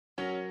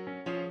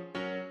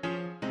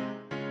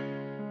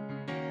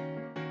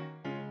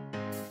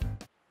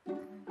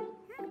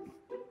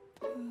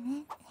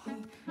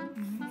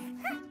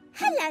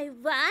Hello,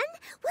 One.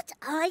 What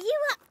are you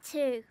up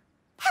to?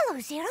 Hello,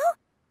 Zero.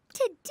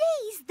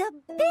 Today's the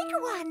big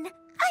one.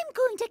 I'm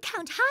going to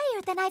count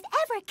higher than I've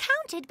ever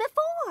counted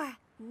before.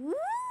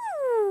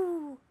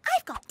 Ooh!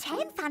 I've got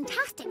 10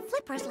 fantastic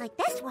flippers like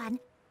this one,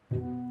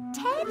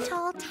 10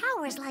 tall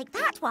towers like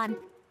that one,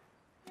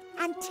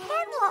 and 10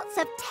 lots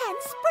of 10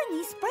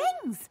 springy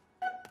springs.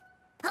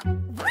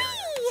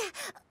 Whee!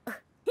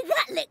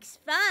 That looks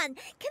fun.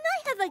 Can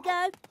I have a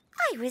go?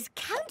 I was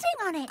counting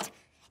on it.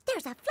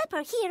 There's a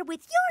flipper here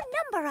with your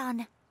number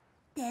on.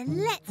 Then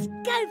let's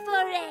go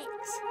for it.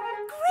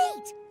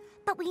 Great!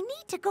 But we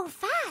need to go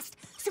fast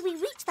so we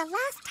reach the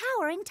last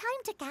tower in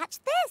time to catch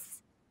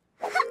this.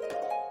 1,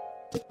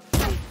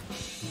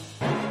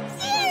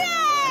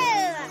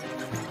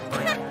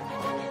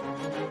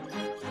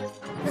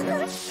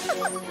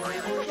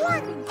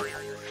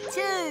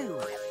 2,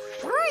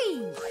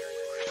 3,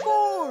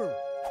 4,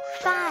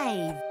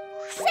 5,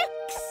 6,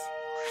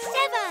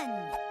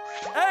 7,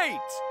 8,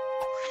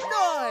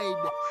 9.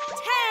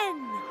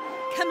 10.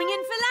 Coming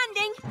in for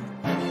landing.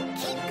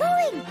 keep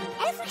going.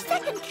 Every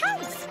second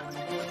counts.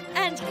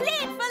 And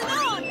cleared for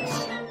launch.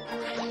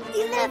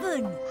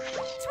 11,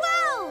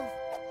 12.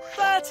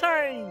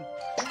 13.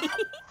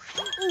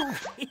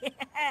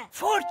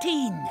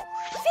 14.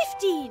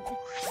 15.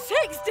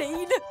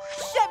 16.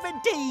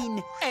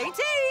 17. 18.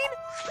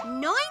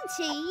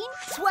 19.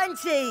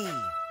 20.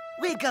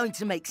 We're going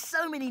to make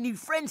so many new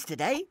friends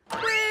today.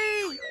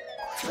 Whee!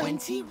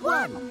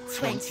 21,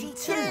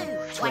 22,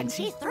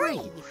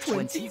 23,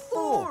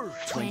 24,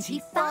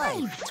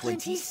 25,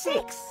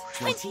 26,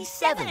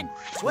 27,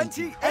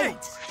 28,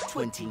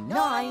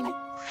 29,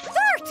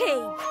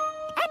 30!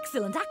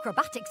 Excellent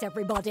acrobatics,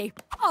 everybody.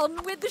 On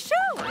with the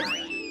show.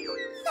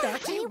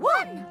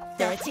 31,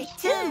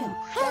 32,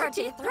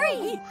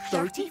 33,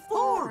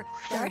 34,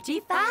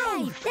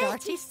 35,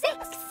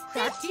 36,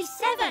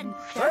 37.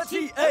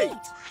 38,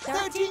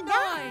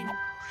 39,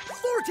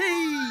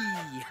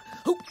 40.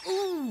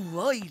 Ooh,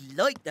 I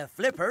like the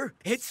flipper.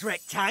 It's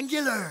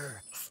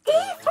rectangular.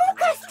 Stay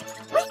focused.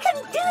 We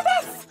can do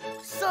this.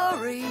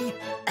 Sorry.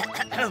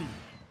 Oh.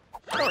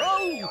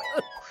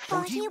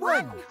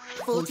 41,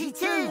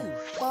 42,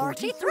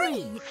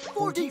 43,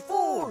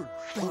 44,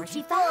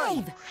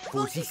 45,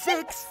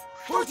 46,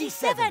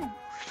 47,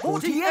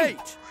 48,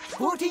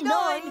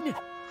 49.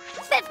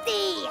 50.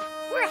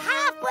 We're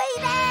halfway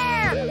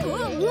there.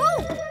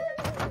 Whoa.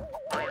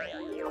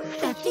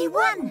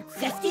 51,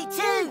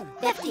 52,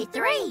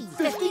 53,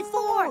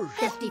 54,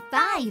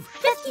 55,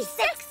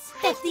 56,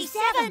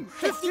 57,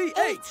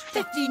 58,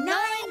 59,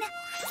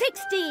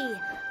 60.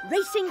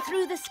 Racing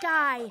through the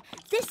sky.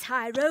 This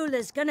high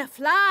roller's gonna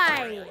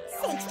fly.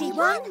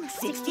 61,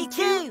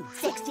 62,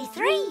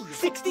 63,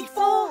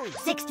 64,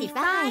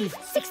 65,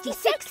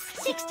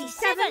 66,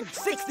 67,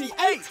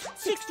 68,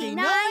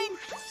 69.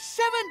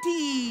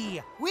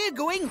 70. We're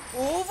going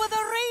over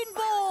the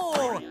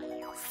rainbow.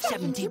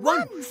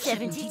 71,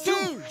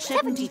 72,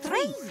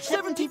 73,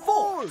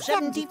 74,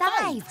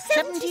 75,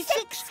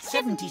 76,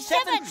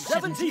 77,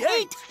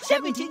 78,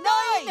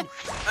 79,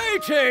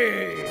 80.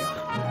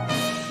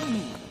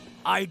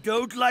 I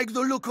don't like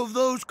the look of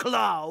those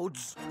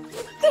clouds.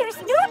 There's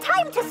no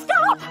time to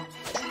stop.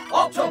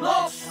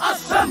 Alphablocks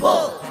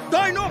Assemble!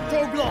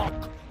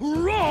 Numberblocks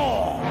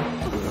Roar!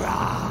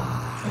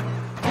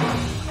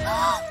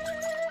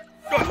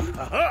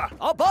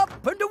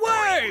 Up and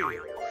away!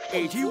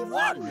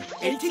 81,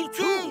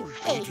 82,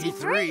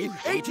 83,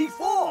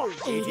 84,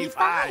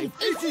 85,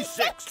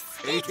 86,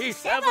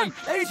 87,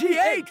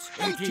 88,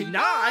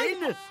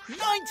 89,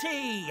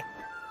 90.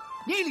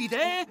 Nearly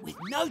there, with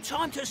no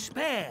time to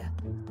spare.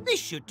 This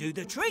should do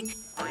the trick.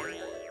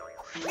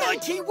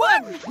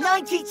 91,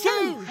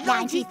 92,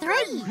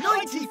 93,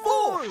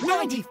 94,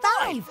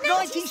 95,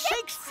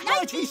 96,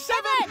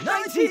 97,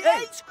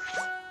 98,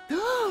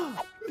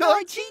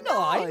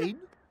 99.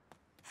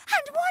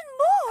 And one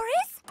more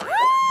is...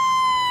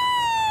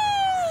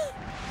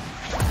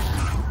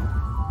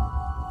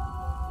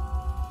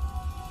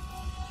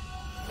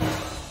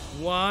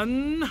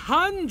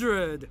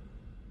 100.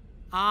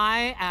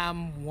 I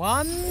am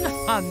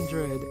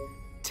 100.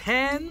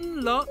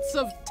 10 lots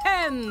of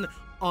 10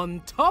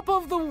 on top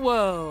of the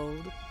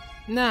world.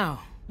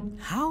 Now,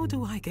 how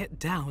do I get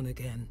down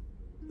again?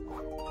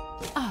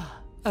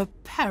 Ah, a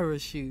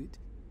parachute.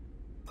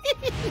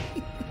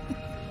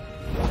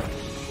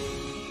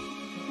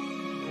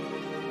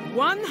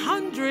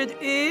 100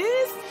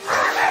 is...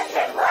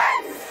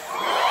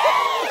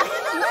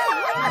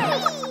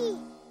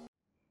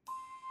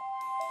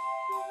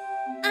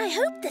 I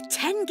hope the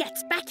 10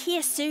 gets back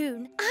here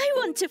soon. I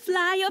want to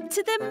fly up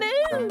to the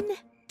moon.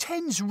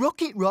 10's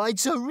rocket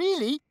rides are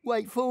really,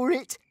 wait for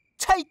it,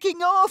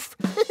 taking off.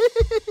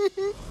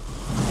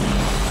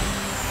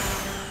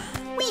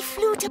 We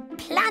flew to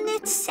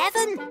Planet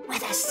 7, where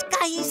the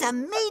skies are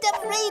made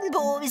of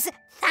rainbows.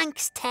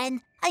 Thanks,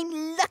 10.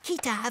 I'm lucky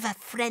to have a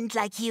friend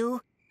like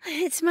you.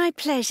 It's my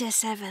pleasure,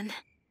 7.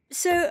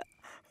 So,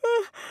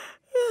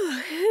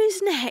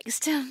 who's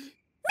next?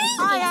 It's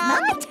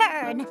my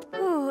turn.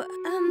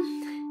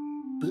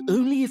 but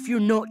only if you're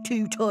not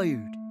too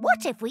tired.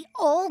 What if we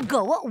all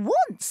go at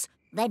once?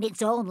 Then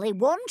it's only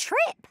one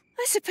trip.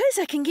 I suppose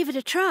I can give it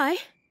a try.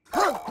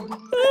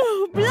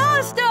 Oh,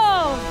 blast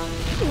off!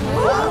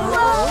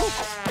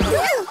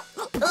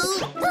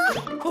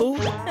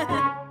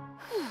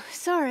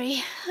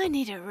 Sorry, I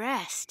need a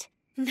rest.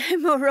 No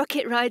more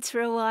rocket rides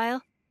for a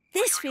while.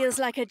 This feels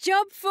like a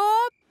job for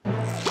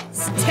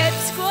Step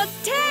Squad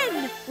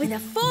 10, with a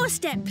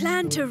 4-step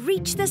plan to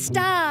reach the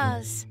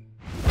stars.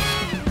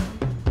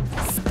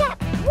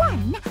 Step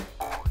 1.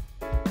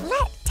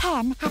 Let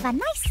 10 have a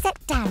nice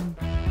sit down.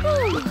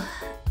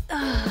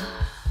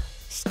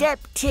 Step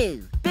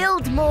 2.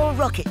 Build more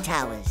rocket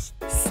towers.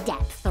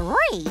 Step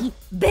 3.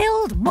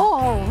 Build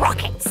more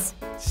rockets.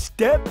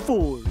 Step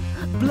 4.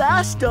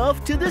 Blast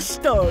off to the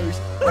stars.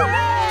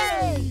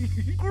 Hooray!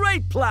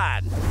 Great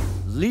plan.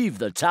 Leave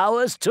the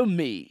towers to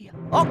me.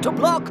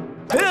 Octoblock,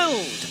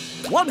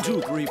 build! 1,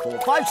 2, 3, 4,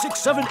 5, 6,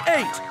 7,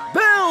 8.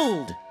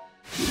 Build!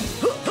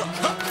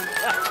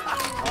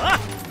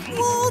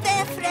 Whoa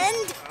there,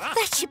 friend.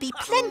 That should be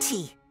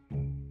plenty.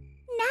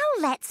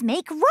 Now let's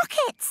make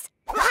rockets.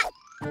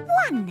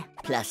 1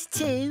 Plus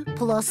 2.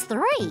 plus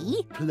 3.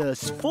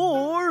 Plus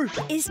 4.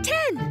 Is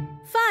 10.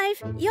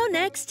 5, you're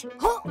next.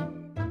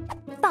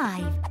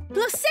 5.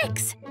 Plus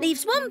 6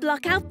 leaves 1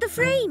 block out the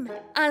frame.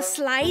 I'll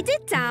slide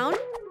it down.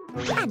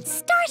 And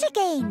start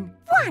again.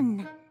 1.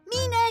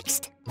 Me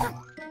next.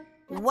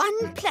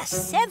 1 plus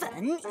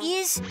 7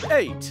 is...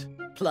 8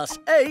 plus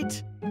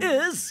 8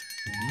 is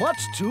much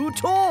too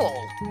tall.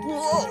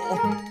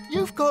 Whoa!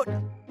 You've got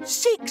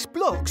 6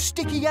 blocks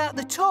sticking out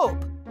the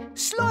top.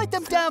 Slide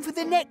them down for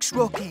the next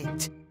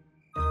rocket.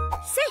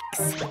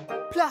 6.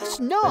 Plus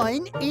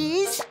 9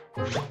 is...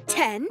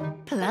 10.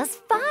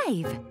 plus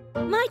 5.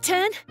 My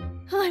turn.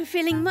 Oh, I'm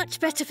feeling much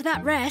better for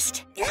that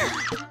rest.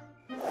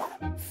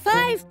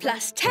 5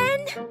 plus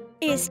 10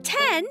 is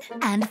 10.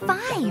 And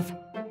 5.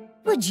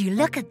 Would you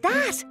look at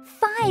that?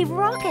 5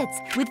 rockets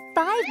with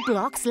 5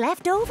 blocks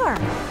left over.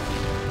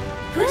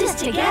 Put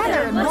us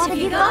together and what have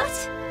you got?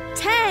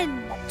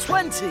 10.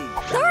 20.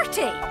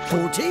 30.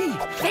 40.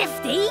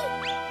 50.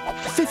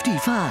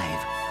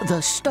 55,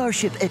 the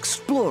Starship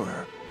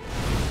Explorer.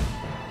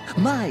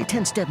 My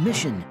 10-step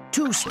mission,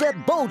 to step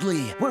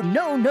boldly where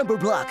no number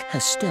block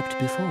has stepped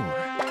before.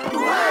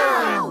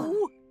 Wow!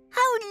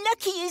 How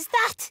lucky is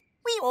that?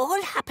 We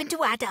all happen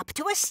to add up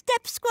to a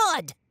step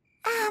squad.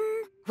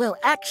 Well,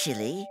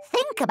 actually,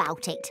 Think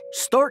about it.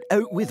 Start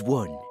out with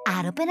 1.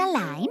 Add up in a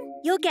line.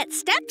 You'll get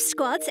step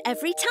squads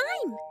every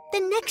time. The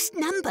next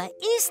number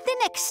is the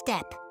next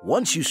step.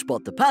 Once you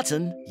spot the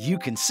pattern, you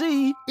can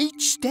see...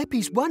 Each step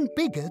is 1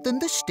 bigger than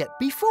the step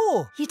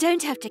before. You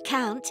don't have to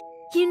count.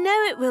 You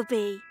know it will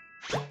be.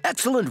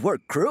 Excellent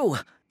work, crew.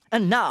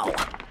 And now,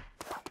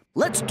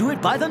 let's do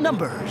it by the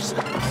numbers.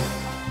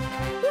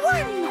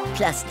 1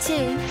 plus 2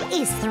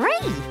 is 3.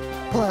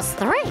 Plus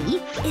 3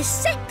 Is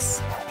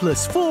 6.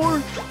 Plus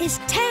 4. Is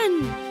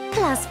 10.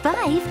 plus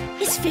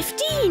 5 Is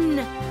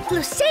 15.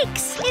 Plus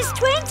 6 is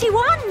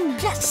 21.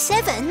 plus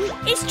 7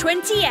 Is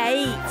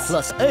 28.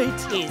 Plus 8.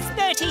 is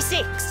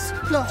 36.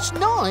 Plus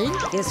 9.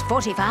 Is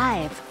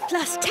 45.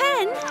 Plus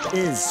 10.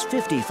 Is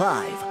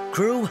 55.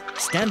 Crew,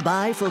 stand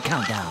by for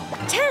countdown.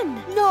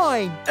 10.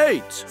 9.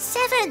 8.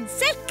 7.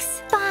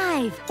 6.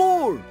 5.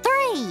 4.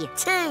 3.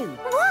 2. 1.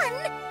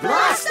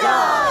 Blast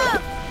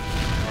off!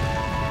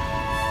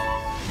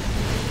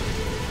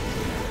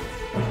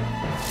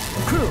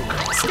 Crew,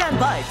 stand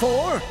by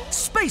for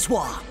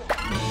spacewalk.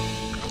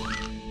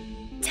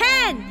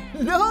 10.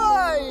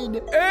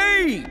 9.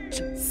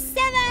 8.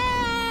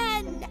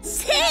 7.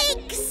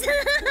 6.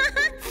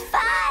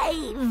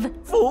 5.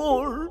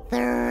 4.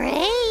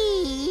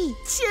 3.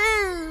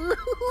 2.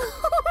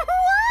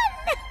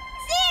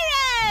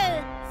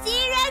 1.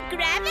 0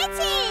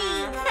 gravity.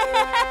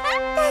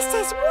 This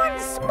is 1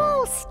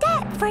 small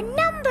step for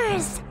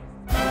numbers.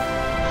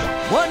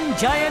 1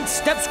 giant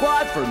step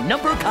squad for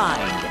number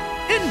kind.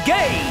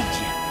 Engage!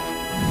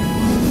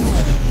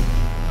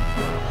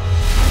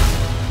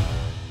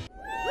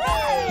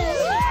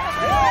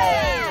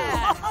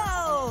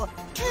 Whoa!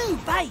 2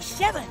 by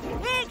 7.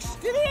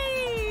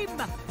 Extreme.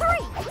 3,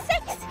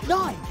 6,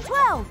 9.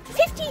 12,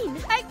 15.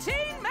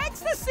 18 makes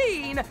the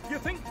scene. You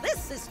think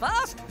this is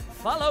fast?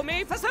 Follow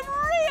me for some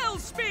real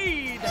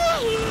speed.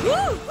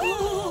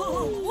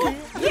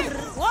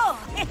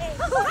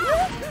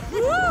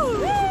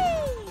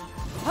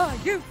 Are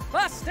you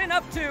fast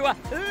enough to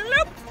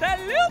loop the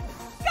loop?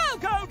 Go,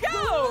 go,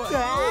 go!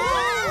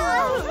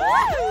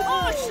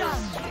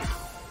 Awesome!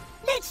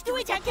 Let's do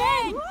it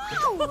again.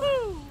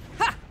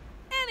 Ha!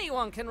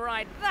 Anyone can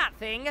ride that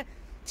thing.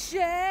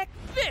 Check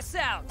this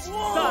out.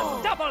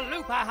 The double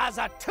looper has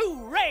a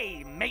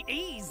 2-ray,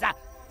 mateys.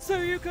 So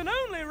you can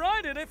only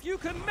ride it if you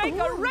can make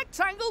a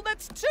rectangle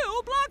that's 2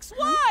 blocks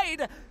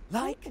wide.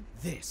 Like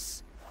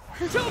this.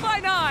 2 by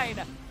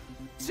 9.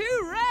 2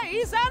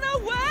 rays and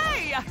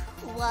away.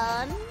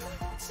 1, 2.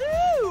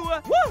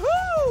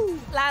 Woohoo!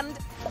 land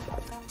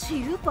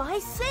 2 by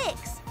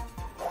 6.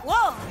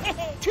 Whoa!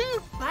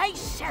 2 by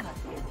 7.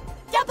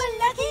 Double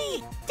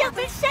lucky!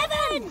 Double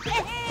 7!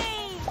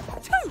 Hey!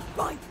 2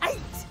 by 8!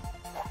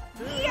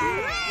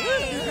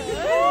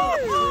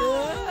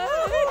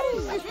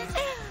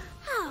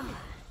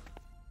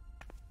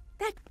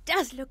 That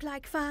does look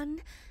like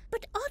fun.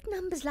 But odd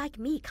numbers like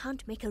me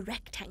can't make a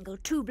rectangle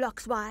 2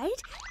 blocks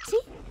wide. See?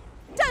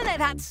 Don't let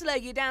that slow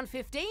you down,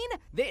 15.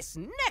 This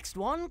next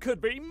one could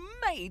be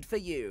made for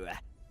you.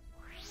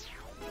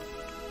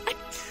 A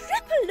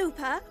triple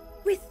looper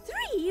with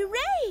 3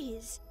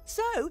 rays.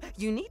 So,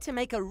 you need to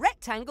make a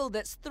rectangle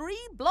that's 3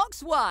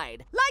 blocks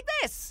wide, like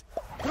this.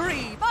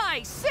 3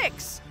 by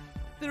 6.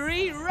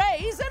 3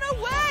 rays and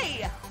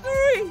away.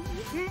 3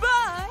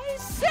 by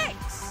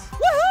 6.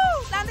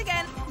 Woohoo! Land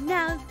again.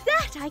 Now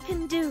that I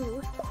can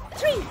do.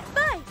 3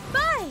 by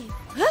 5.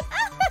 3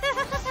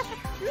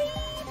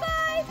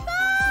 by 5.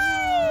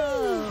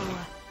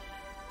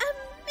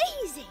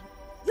 Amazing.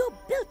 You're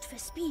built for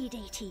speed,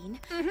 18.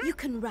 You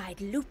can ride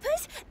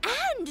loopers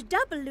and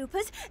double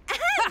loopers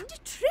and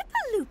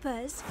triple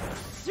loopers.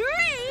 3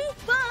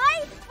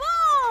 by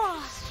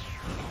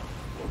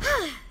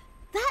 4!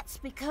 That's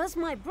because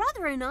my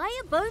brother and I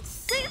are both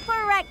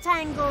super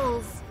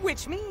rectangles.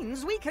 Which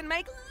means we can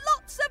make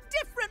lots of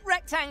different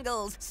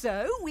rectangles.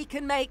 So we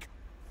can make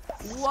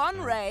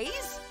 1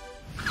 raise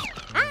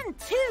And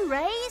 2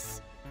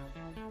 rays.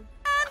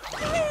 and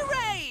 3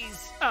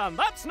 rays. And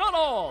that's not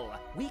all.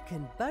 We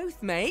can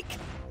both make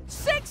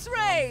 6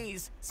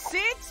 rays.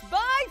 6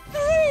 by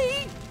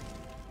 3.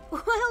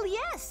 Well,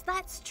 yes,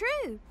 that's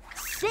true.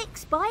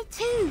 6 by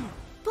 2.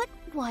 But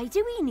why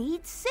do we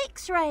need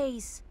 6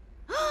 rays?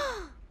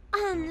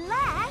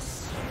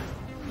 Unless...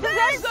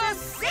 There's a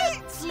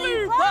 6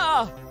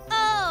 looper!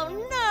 Oh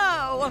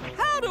no!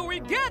 How do we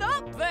get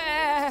up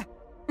there?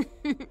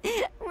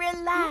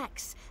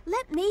 Relax.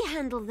 Let me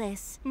handle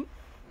this.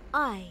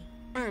 I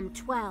am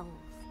 12.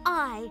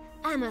 I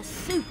am a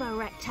super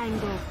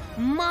rectangle,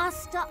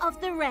 master of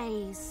the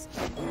rays.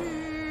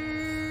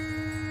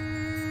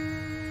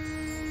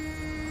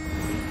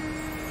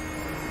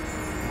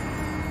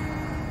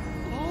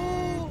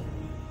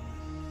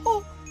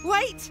 Oh,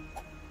 wait!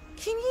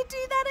 Can you do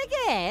that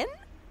again?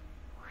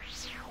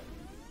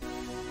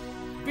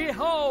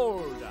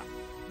 Behold,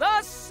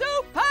 the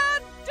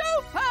Super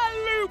Duper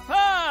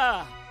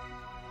Looper!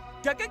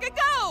 Go, go, go,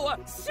 go!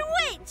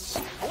 Switch!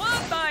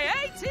 1 by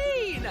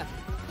 18! 1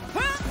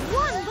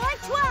 by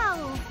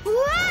 12!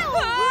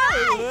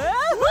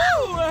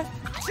 Whoa!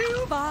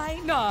 2 by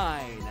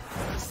 9!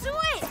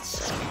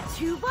 Switch!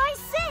 2 by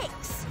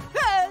 6!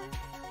 Whoa!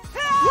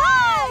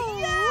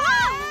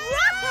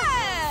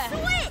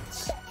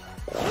 Switch!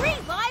 3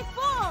 by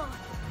 4!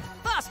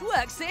 Fast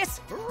work, sis!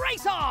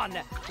 Race on!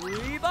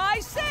 3 by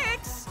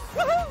 6!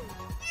 Woohoo!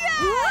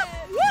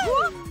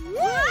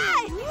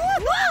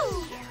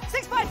 Woo!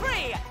 6 by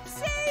 3!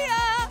 See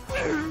ya!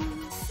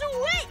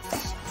 Switch!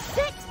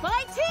 6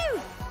 by 2!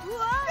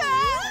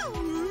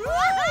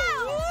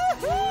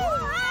 Phew!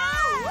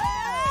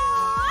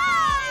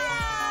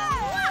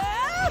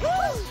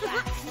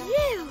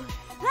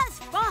 That's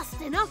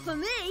fast enough for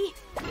me.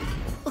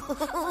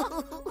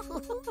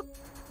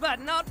 But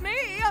not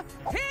me!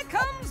 Here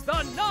comes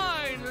the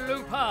 9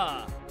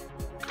 looper!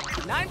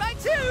 9 by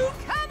 2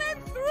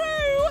 coming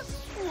through!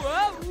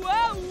 Whoa,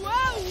 whoa,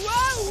 whoa,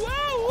 whoa,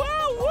 whoa,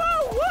 whoa, whoa,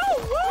 whoa,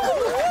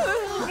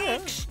 whoa!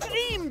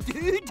 Extreme,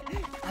 dude.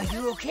 Are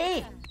you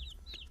okay?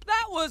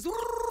 That was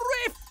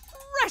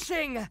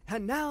refreshing!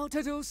 And now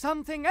to do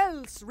something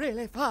else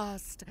really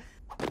fast.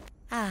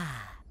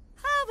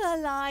 Have a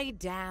lie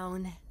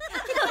down.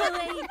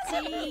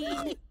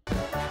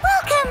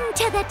 Welcome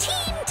to the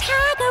Team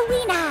Tag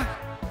Arena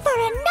for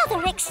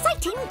another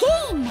exciting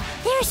game.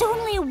 There's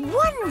only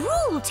one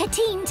rule to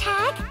Team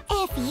Tag.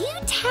 If you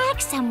tag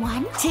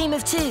someone, Team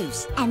of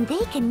 2s. and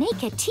they can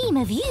make a team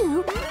of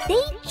you,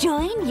 they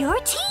join your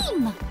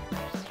team.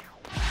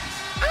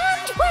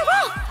 And we're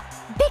off!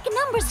 Big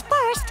numbers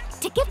first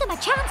to give them a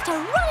chance to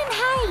run and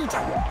hide.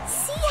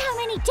 See how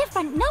many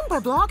different number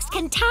blocks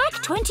can tag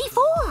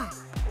 24.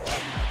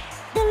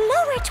 The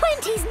lower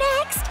 20s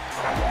next.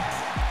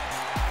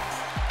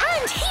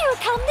 And here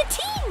come the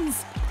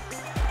teams.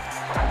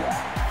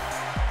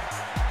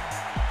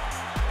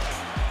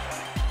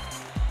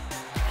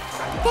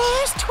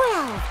 There's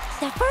 12,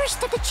 the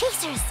first of the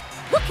chasers,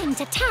 looking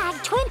to tag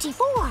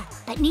 24,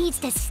 but needs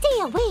to stay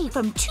away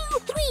from 2,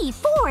 3,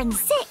 4, and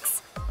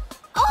 6.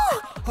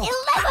 Oh, 11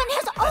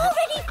 has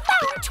already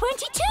found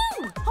 22.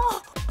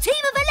 Oh,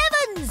 team of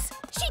 11s.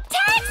 She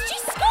tags, she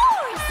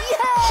scores.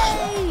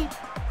 Yay!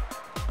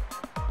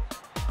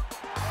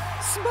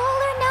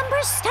 Smaller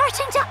numbers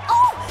starting to...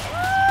 Oh!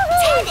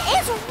 10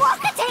 is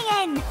rocketing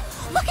in!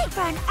 Looking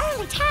for an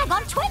early tag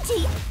on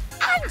 20.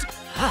 And...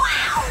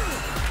 Wow!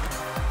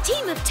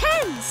 Team of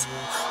 10s.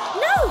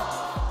 No!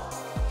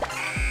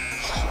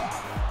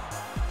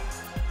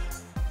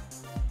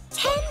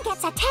 10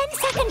 gets a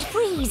 10-second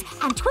freeze,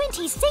 and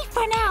 20's safe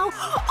for now.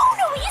 Oh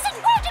no, he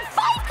isn't! Where did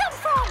 5 come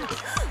from?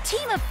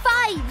 Team of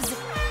 5s.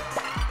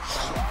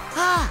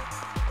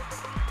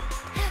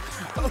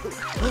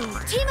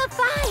 Team of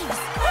fives!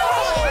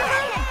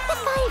 The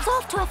fives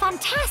off to a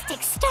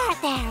fantastic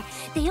start there.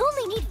 They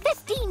only need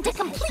 15 to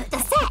complete the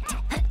set.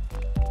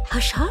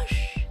 Hush,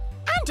 hush.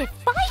 And if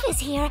 5 is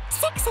here,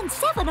 6 and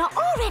 7 are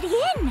already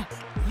in.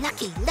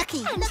 Lucky,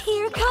 lucky. And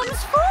here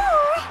comes 4.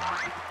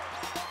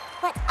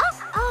 But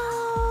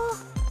uh-oh.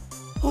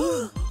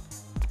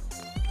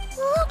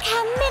 Look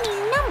how many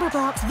number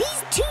blocks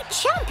these 2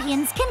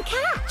 champions can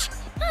catch.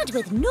 And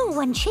with no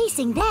one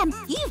chasing them,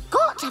 you've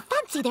got to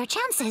fancy their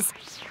chances.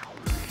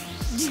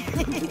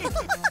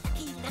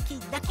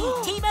 Lucky,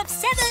 team of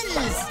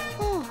 7s!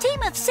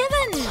 Team of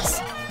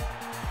 7s!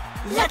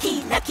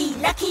 Lucky.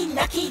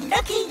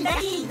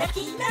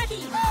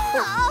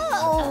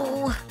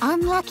 Oh,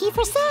 unlucky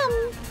for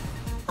some.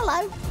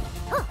 Hello.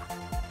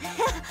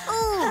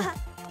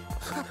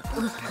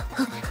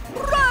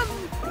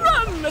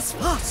 Run as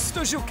fast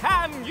as you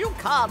can. You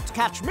can't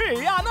catch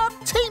me. I'm a...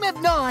 Team of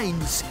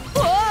 9s.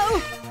 Whoa!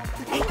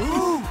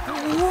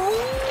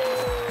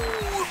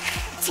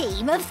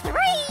 Team of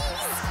 3s.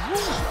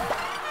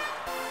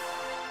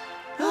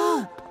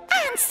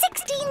 And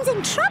 16's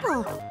in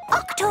trouble.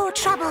 Octo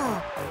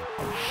trouble.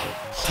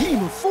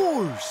 Team of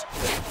 4s.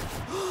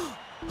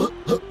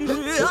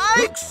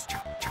 Yikes!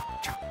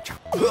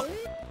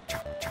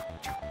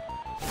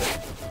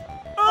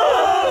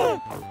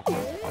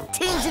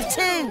 Teams of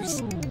 2s.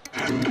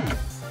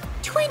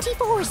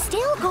 24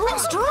 still going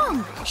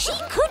strong. She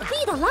could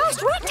be the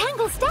last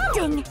rectangle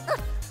standing.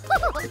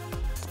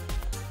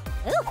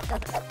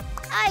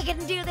 I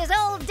can do this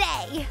all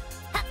day.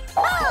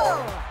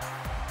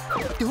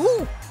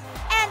 Ooh.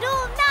 And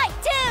all night,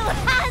 too!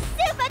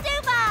 Super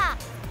duper!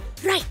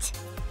 Right.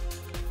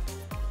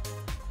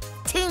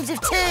 Teams of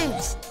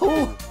 2s.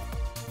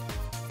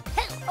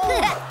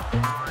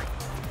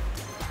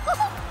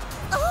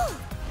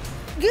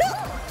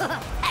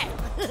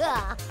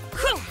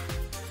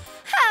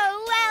 How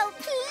well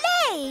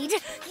played!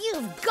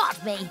 You've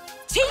got me!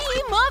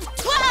 Team of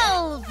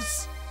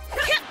 12s!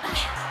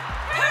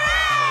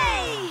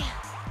 Hooray!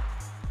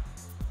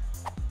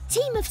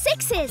 Team of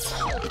 6s!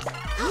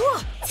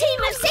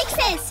 Team of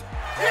 6s!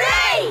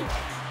 Hooray!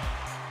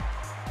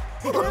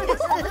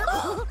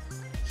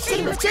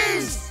 Team of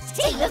 2s.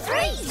 Team of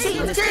 3s!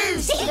 Team of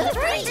 2s. Team of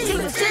 3s! Team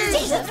of 2s.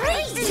 Team of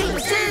 3s! Team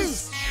of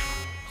 2s.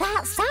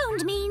 That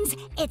sound means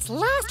it's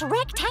last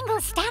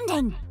rectangle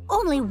standing.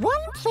 Only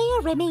one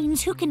player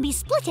remains who can be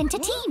split into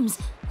teams.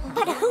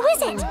 But who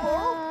is it?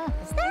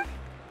 Is there?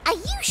 Are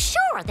you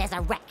sure there's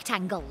a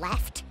rectangle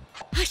left?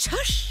 Hush,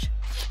 hush.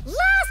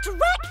 Last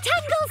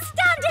rectangle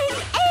standing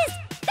is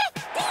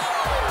 15!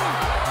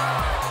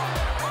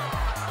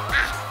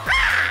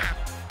 Aha!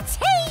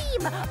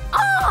 Team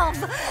of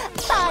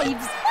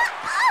 5s!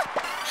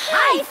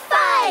 High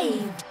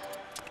five!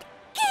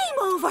 Game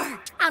over!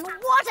 And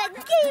what a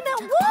game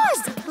it was!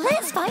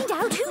 Let's find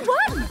out who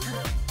won!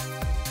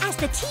 As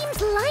the teams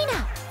line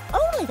up,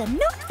 only the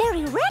not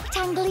very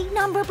rectangle-y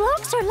number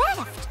blocks are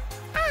left.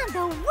 And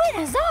the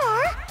winners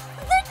are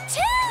the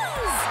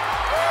 2s!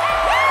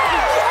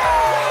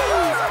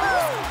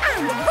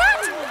 And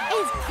that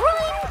is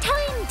Prime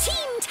Time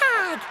Team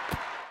Tag!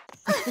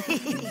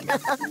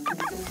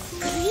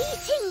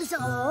 Greetings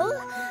all!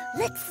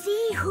 Let's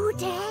see who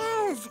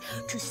dares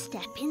to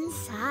step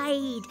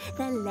inside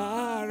the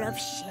lair of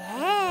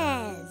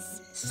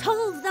shares.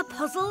 Solve the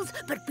puzzles,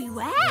 but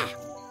beware!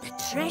 The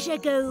treasure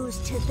goes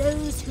to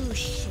those who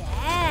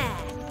share.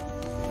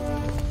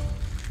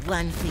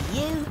 One for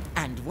you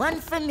and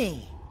one for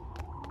me.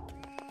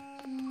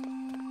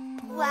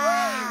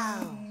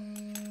 Wow!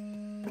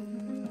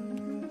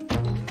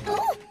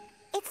 Oh,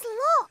 it's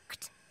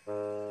locked.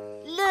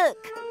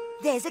 Look,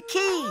 there's a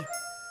key.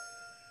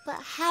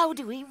 But how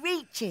do we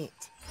reach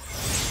it?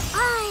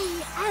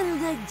 I am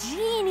the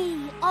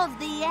genie of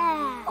the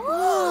air.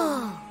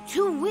 Oh.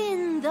 To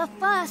win the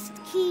first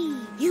key,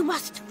 you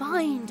must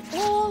find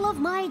all of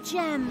my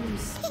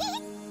gems.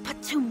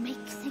 But to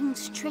make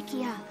things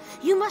trickier,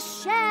 you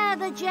must share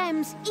the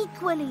gems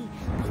equally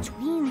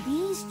between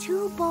these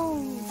 2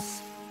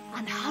 bowls.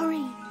 And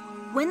hurry,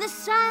 when the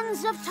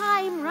sands of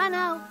time run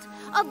out,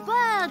 a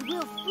bird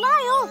will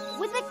fly off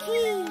with the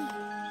key.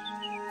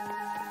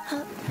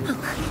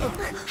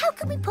 How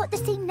can we put the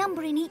same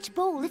number in each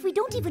bowl if we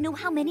don't even know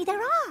how many there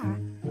are?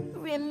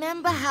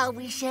 Remember how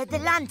we shared the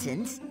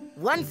lanterns?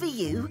 One for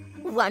you,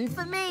 one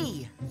for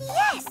me.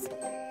 Yes!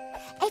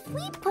 If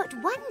we put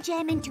 1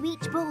 gem into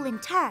each bowl in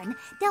turn,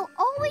 they'll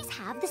always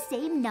have the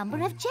same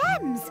number of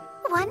gems.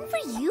 1 for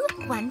you,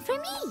 1 for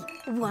me.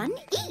 1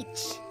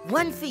 each.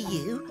 One for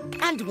you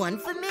and one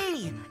for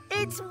me.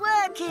 It's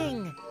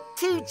working.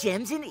 2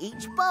 gems in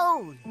each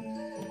bowl.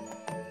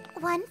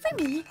 1 for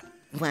me.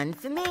 One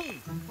for me.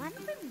 1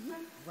 for me.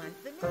 One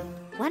for me.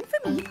 1 for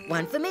me.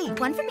 One for me.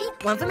 1 for me.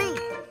 One for me.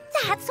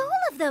 That's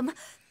all of them.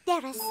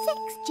 There are 6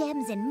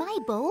 gems in my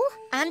bowl.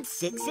 And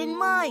 6 in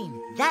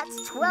mine.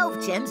 That's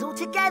 12 gems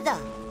altogether.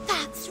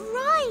 That's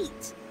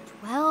right.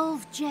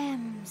 12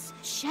 gems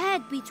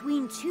shared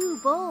between 2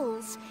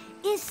 bowls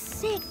is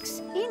 6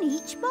 in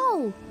each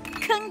bowl.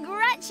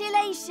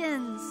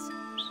 Congratulations!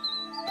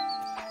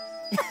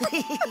 There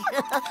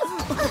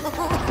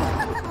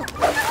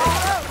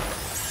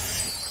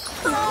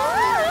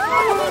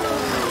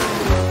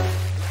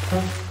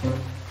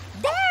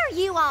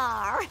you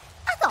are!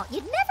 I thought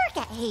you'd never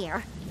get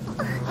here.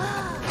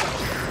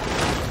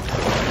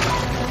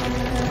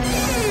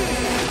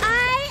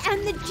 I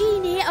am the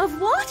genie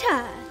of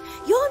water.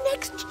 Your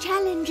next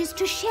challenge is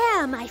to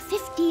share my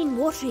 15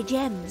 watery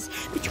gems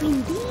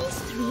between these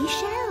 3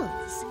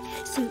 shells.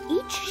 So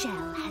each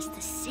shell has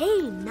the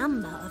same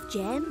number of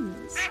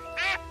gems.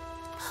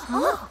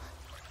 Huh?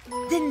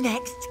 The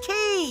next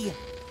key!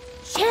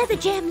 Share the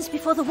gems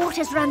before the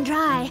waters run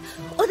dry,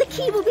 or the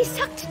key will be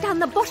sucked down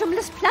the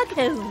bottomless plug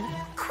hole.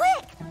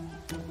 Quick!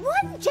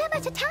 1 gem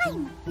at a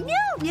time.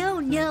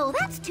 No,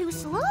 that's too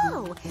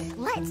slow.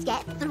 Let's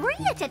get 3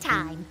 at a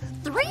time.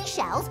 3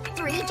 shells,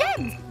 3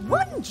 gems.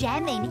 1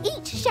 gem in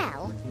each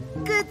shell.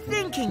 Good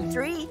thinking,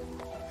 3.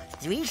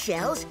 3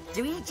 shells,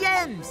 3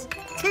 gems.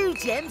 2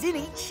 gems in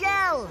each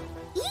shell.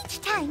 Each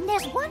time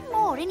there's 1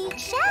 more in each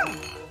shell.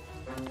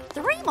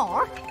 3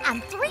 more,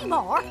 and 3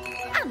 more,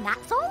 and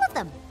that's all of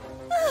them.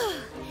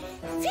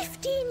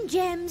 15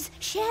 gems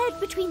shared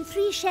between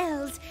 3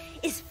 shells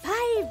is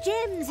 5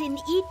 gems in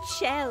each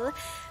shell.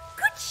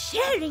 Good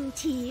sharing,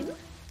 team.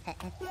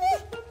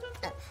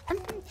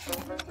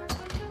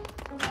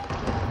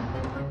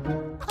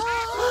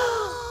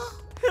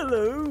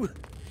 Hello.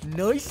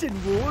 Nice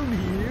and warm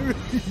here.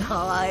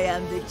 I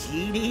am the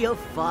genie of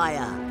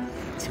fire.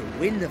 To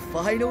win the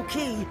final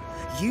key,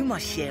 you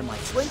must share my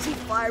 20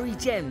 fiery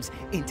gems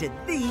into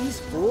these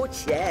 4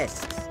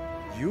 chests.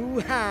 You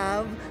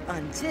have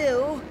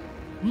until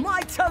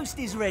my toast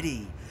is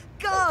ready.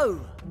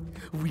 Go!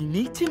 We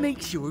need to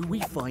make sure we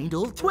find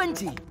all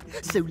 20.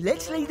 So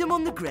let's lay them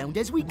on the ground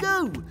as we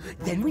go.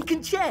 Then we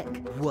can check.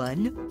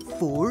 1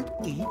 for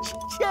each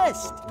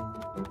chest.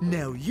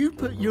 Now you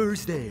put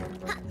yours there.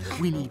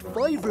 We need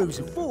 5 rows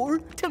of 4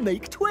 to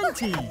make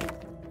 20.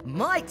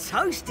 My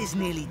toast is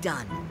nearly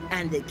done,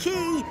 and the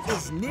key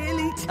is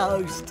nearly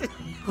toast.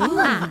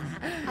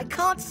 I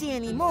can't see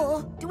any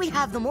more. Do we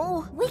have them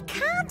all? We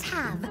can't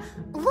have.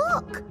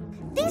 Look,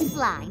 this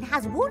line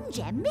has 1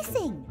 gem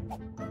missing.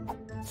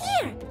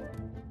 Here.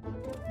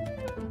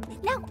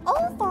 Now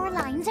all 4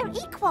 lines are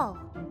equal.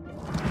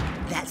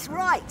 That's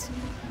right.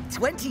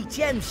 20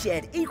 gems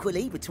shared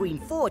equally between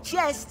 4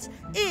 chests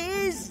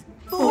is...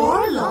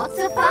 4 lots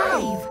of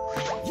 5.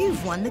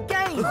 You've won the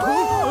game.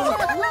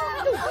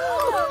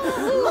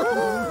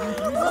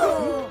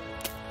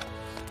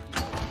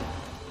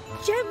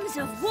 Gems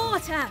of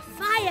water,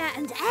 fire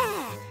and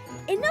air.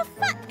 Enough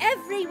for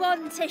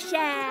everyone to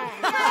share.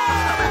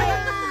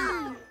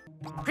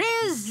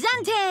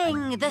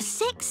 Presenting the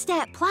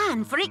 6-step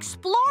plan for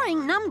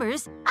exploring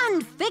numbers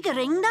and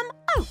figuring them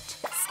out.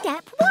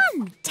 Step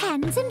 1,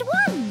 10s and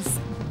 1s.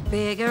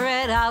 Figure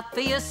it out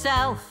for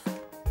yourself.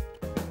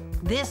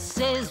 This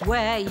is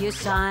where you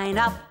sign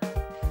up.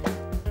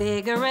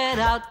 Figure it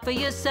out for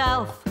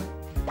yourself.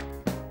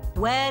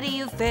 Where do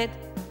you fit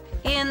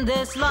in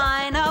this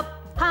lineup?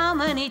 How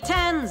many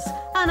 10s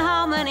and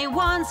how many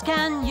 1s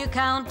can you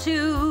count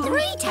to?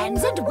 3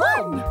 10s and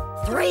 1.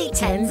 3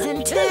 10s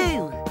and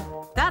 2.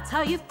 That's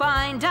how you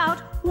find out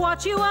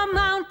what you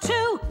amount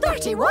to.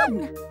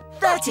 31.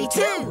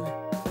 32.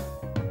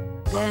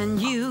 Then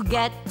you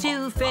get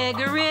to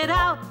figure it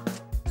out.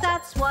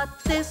 That's what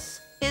this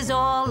is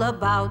all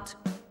about.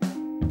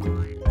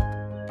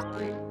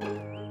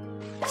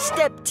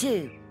 Step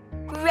 2.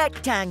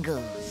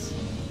 Rectangles.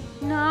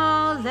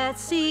 Now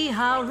let's see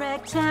how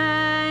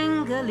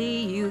rectangle-y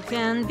you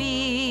can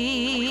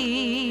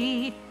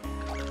be.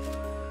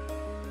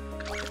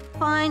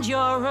 Find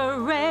your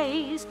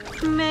arrays,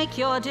 make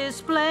your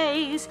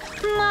displays,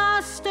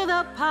 master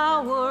the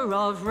power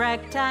of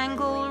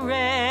rectangle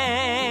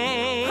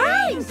rays.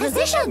 Prime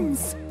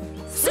positions.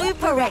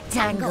 Super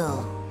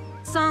rectangle.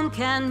 Some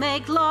can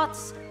make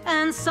lots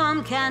and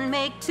some can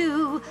make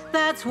 2.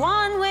 That's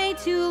one way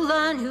to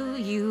learn who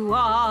you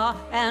are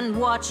and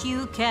what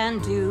you can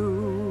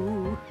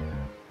do.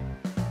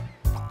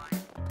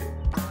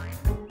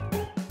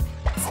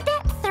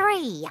 Step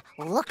 3,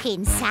 look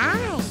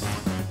inside.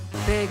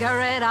 Figure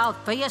it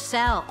out for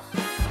yourself.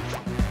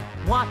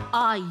 What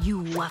are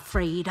you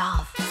afraid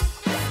of?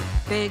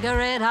 Figure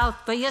it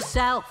out for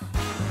yourself.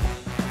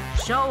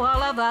 Show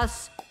all of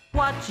us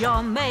what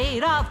you're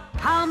made of.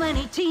 How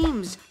many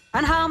teams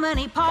and how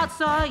many parts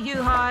are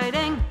you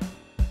hiding?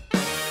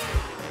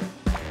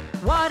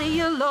 What do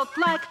you look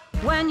like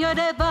when you're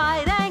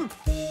dividing?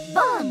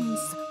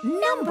 Bonds,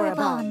 number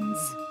bonds.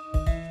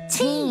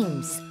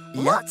 Teams.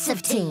 Lots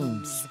of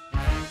teams.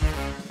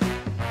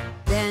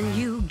 Then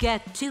you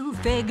get to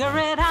figure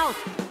it out.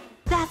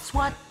 That's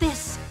what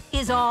this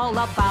is all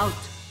about.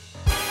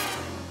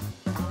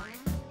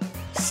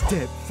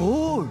 Step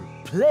 4.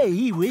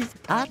 Play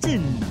with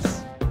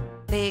patterns.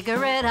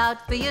 Figure it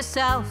out for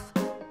yourself.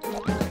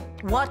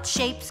 What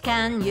shapes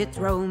can you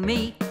throw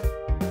me?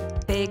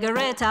 Figure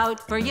it out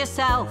for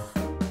yourself.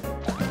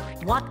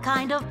 What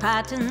kind of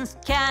patterns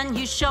can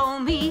you show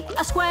me?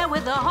 A square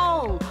with a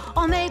hole,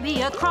 or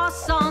maybe a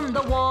cross on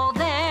the wall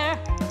there.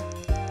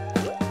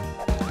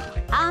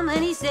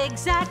 many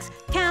zigzags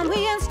can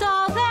we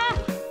install there?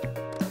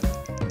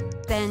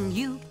 Then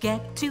you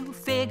get to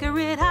figure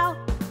it out.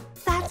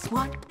 That's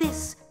what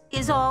this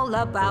is all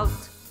about.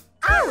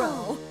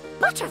 Arrow,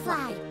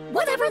 butterfly,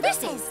 whatever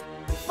this is.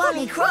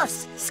 Funny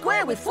cross,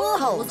 square with 4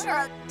 holes.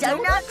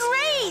 Donut.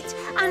 Great!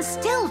 And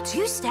still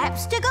 2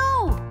 steps to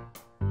go.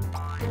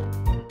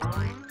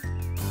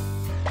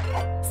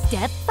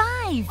 Step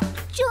 5.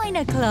 Join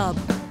a club.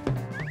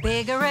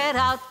 Figure it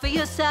out for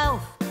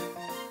yourself.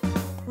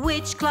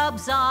 Which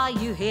clubs are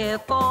you here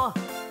for?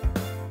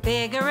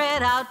 Figure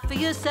it out for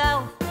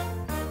yourself.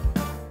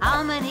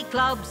 How many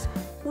clubs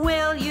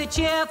will you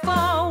cheer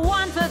for?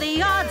 1 for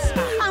the odds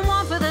and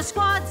 1 for the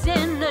squads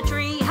in the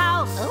tree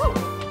house. Oh.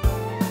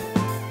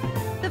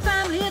 The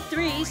family of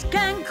 3s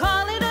can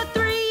call it a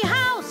 3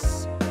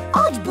 house.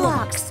 Odd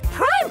blocks,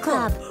 prime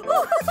club.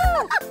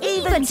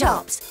 Even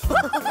tops.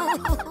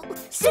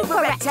 Super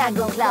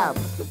rectangle club.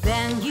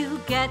 Then you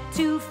get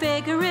to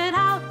figure it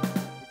out.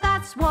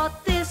 That's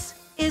what this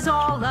is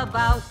all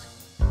about.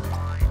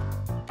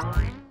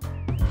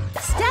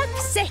 Step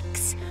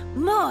 6.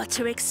 More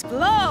to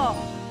explore.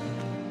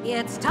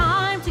 It's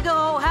time to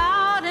go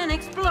out and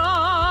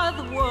explore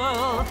the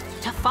world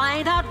to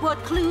find out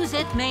what clues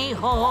it may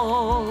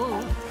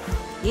hold.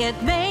 It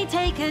may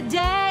take a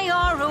day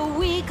or a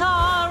week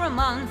or a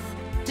month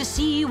to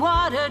see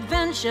what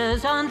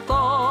adventures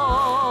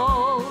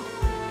unfold.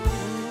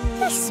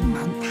 This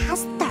month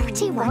has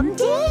 31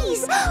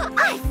 days.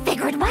 I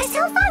figured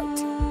myself out.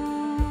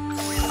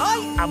 I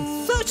am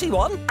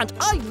 31 and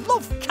I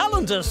love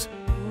calendars.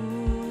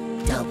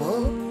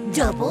 Double,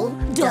 double,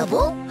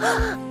 double.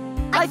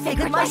 I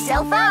figured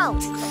myself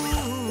out.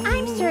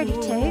 I'm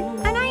 32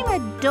 and I'm a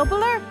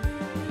doubler.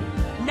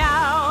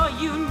 Now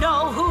you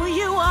know who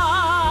you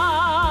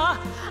are.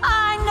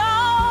 I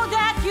know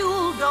that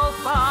you'll go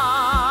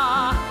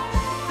far.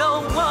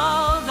 The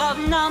world of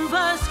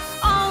numbers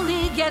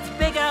only gets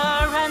bigger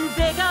and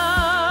bigger.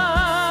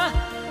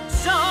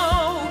 So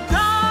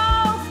go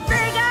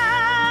figure!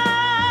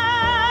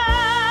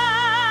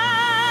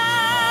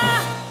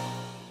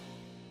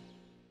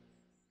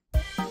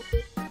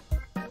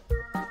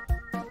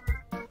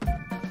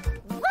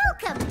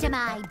 Welcome to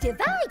my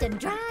divide and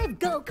drive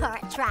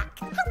go-kart track.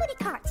 How many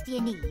karts do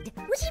you need?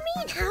 What do you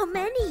mean, how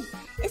many?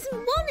 Isn't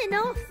 1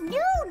 enough? No.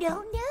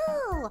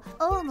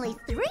 Only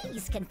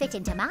 3s can fit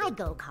into my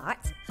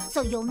go-karts,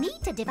 so you'll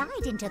need to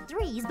divide into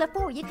 3s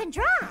before you can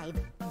drive.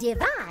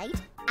 Divide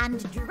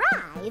and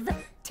drive.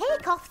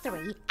 Take off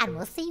 3 and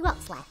we'll see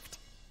what's left.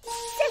 6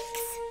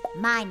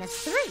 minus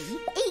 3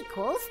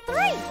 equals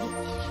 3.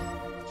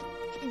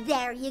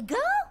 There you go.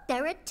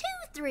 There are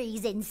 2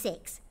 3s in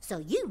 6, so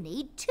you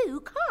need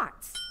 2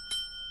 karts.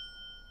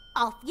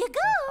 Off you go!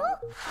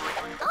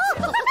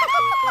 Oh.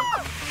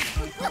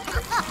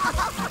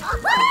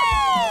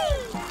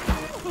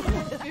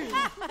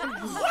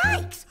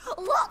 Yikes!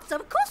 Lots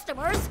of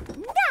customers!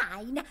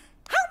 9!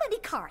 How many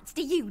karts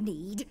do you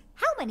need?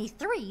 How many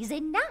 3s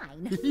in 9?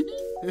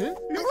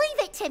 Leave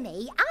it to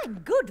me. I'm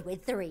good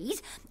with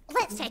 3s.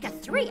 Let's take a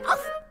 3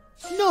 off.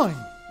 9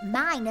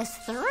 minus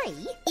 3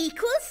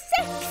 equals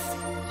 6.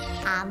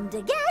 And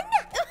again.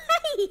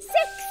 6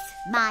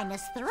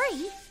 minus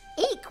 3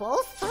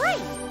 equals 3.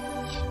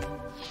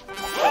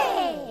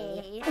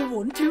 Hey!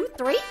 1, 2,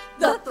 3.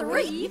 The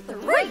 3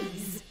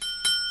 3s.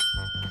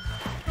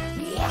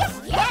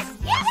 Yes!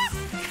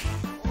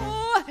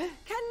 Oh,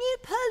 can you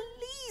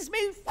please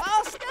move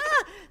faster?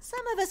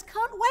 Some of us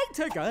can't wait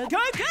to go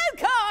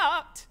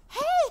kart.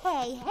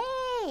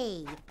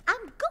 Hey!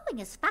 I'm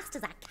going as fast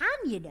as I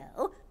can, you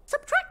know.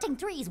 Subtracting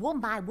 3s 1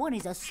 by 1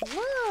 is a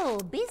slow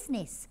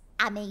business.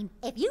 I mean,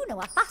 if you know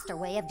a faster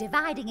way of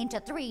dividing into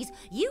 3s,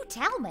 you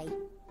tell me.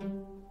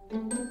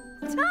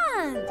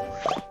 Fun.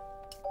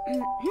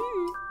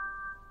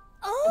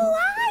 Oh,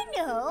 I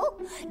know.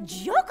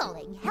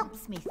 Juggling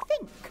helps me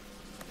think.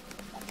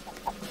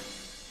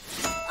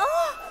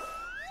 Oh,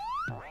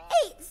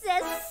 it's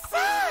a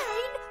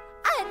sign.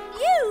 A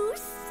new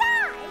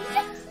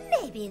sign.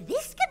 Maybe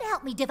this can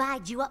help me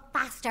divide you up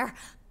faster.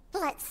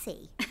 Let's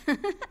see.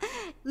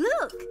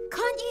 Look,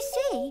 can't you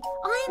see?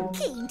 I'm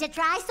keen to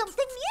try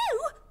something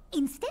new.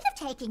 Instead of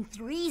taking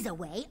 3s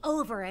away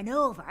over and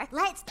over,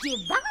 let's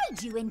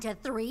divide you into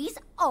 3s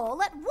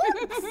all at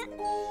once.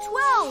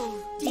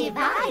 12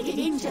 divided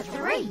into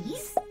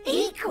 3s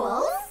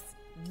equals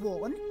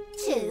 1,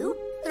 2,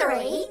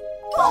 3,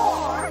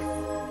 4.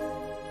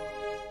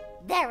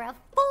 There are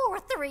 4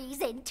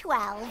 3s in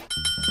 12.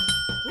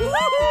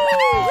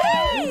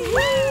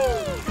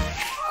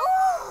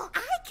 Oh,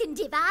 I can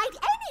divide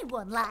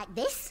anyone like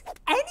this.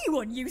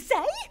 Anyone, you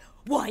say?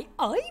 Why,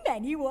 I'm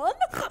anyone.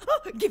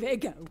 Give it a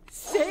go.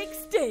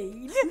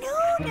 16.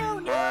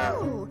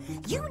 No.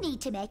 You need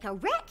to make a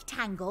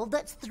rectangle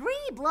that's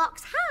 3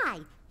 blocks high,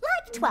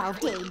 like 12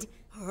 did.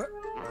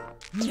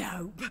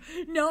 Nope,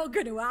 not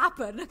going to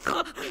happen.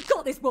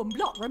 Got this 1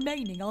 block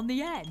remaining on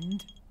the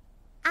end.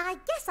 I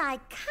guess I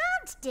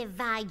can't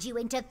divide you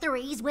into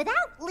 3s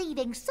without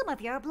leaving some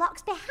of your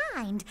blocks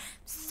behind.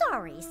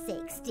 Sorry,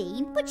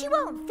 16, but you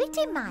won't fit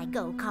in my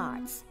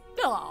go-karts.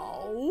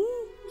 Oh.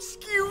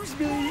 Excuse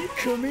me,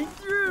 coming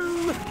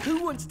through.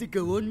 Who wants to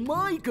go on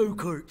my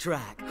go-kart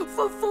track?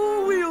 For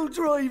four-wheel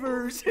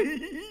drivers.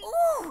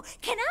 Ooh,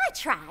 can I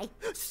try?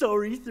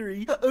 Sorry,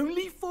 3.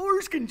 Only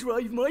 4s can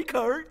drive my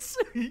karts.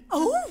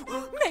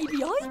 Oh,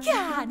 maybe I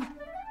can.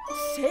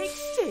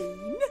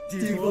 16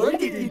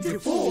 divided into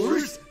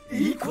 4s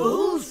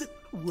equals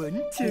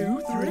 1,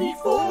 2, 3,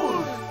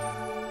 4.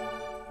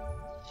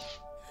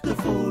 The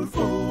 4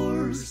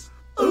 4s.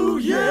 Oh,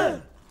 yeah.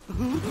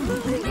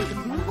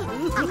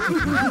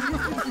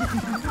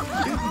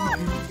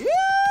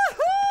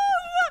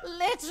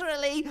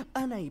 Literally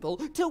unable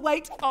to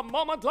wait a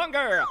moment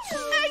longer.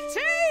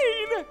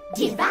 18!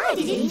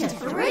 Divided into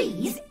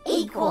 3s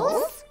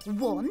equals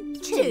 1,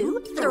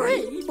 2,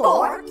 3,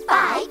 4,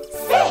 5,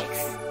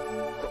 6.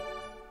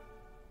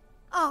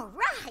 All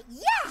right,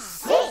 yeah.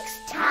 6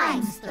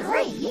 times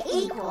 3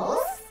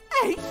 equals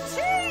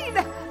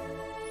 18!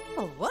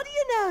 Well, what do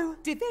you know?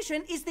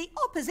 Division is the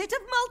opposite of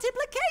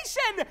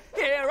multiplication.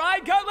 Here I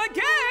go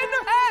again.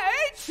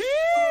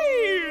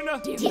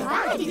 18!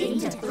 divided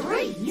into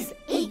 3s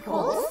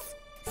equals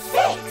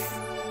 6.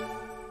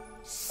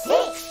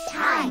 6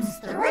 times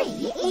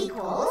 3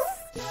 equals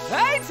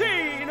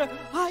 18!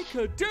 I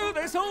could do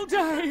this all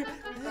day,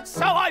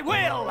 so I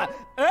will.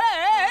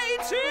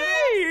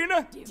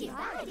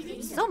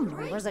 18! Some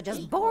numbers are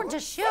just born to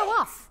show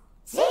off.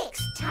 6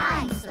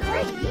 times 3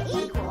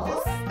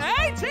 equals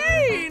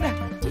 18!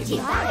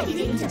 divided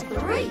into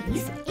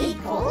 3s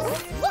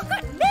equals. Look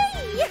at me!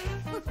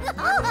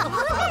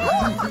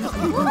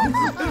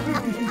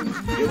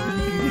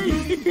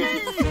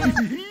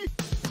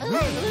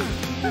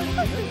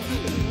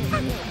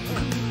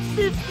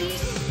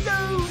 50's so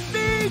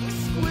big,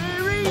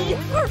 Squirry.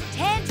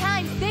 10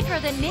 times bigger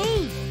than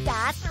me.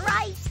 That's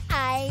right.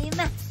 I'm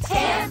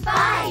 10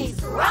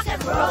 5s rock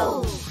and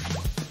roll.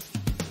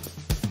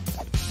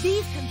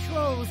 These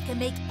controls can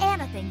make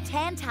anything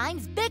 10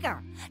 times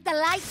bigger. The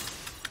lights,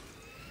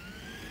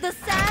 the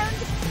sound,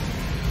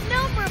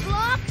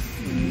 Numberblocks.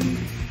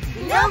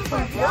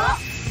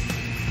 Numberblocks.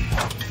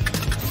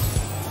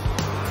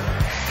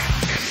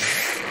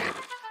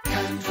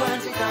 10,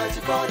 20,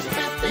 30, 40,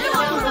 50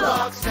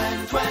 Numberblocks.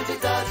 10, 20,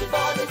 30,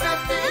 40,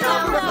 50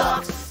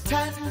 Numberblocks.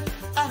 10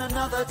 and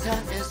another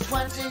 10 is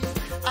 20,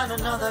 and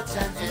another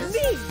 10 is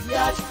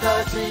that's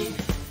 30.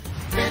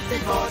 50,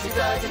 40,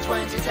 30,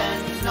 20,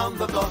 10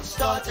 Numberblocks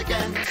start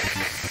again.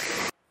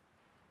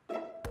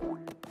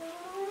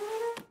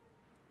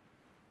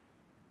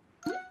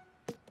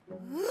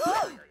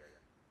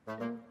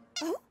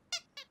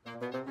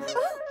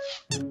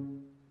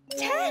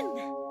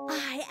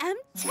 I am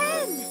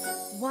 10.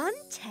 1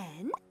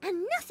 10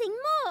 and nothing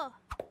more.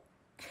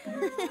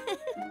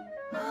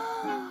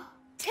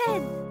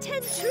 10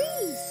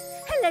 trees.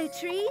 Hello,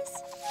 trees.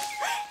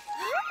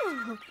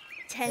 Oh,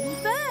 10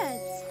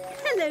 birds.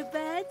 Hello,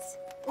 birds.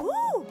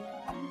 Ooh.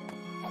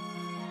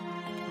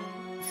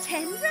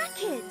 10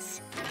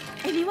 rackets.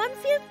 Anyone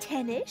feel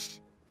 10-ish?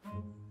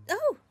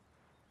 Oh,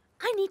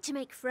 I need to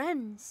make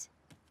friends.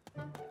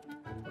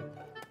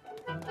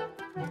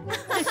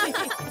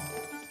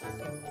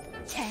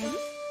 10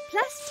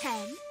 plus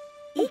 10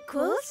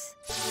 equals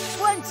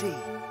 20.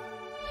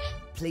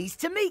 Pleased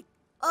to meet.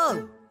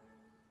 Oh.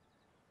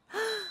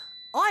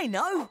 I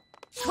know.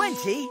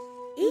 20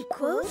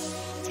 equals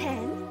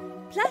 10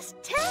 plus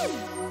 10.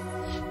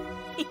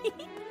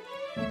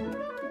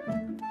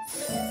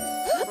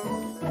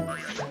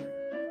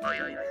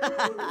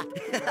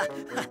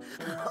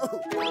 Oh,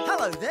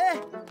 hello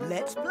there.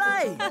 Let's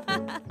play.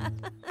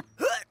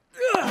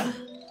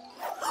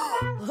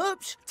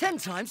 Oops, 10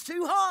 times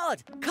too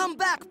hard. Come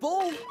back,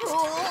 ball.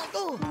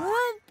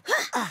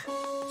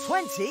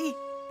 20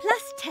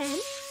 plus 10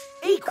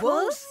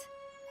 equals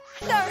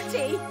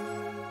 30.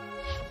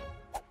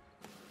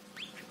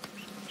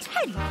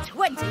 10,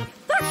 20,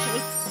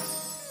 30.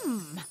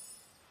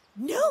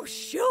 No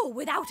show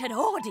without an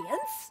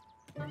audience.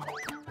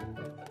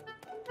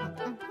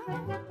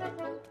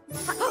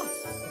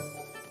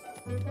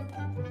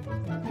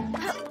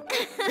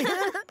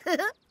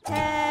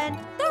 10,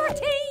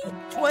 30.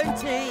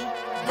 20.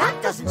 That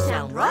doesn't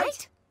sound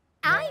right.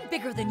 I'm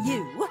bigger than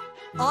you.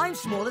 I'm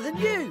smaller than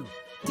you.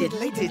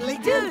 Diddly diddly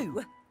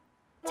do.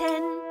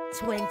 10,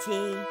 20,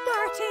 30.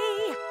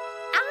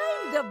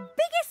 I'm the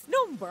biggest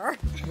number.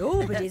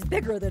 Nobody's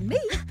bigger than me.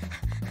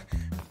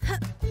 10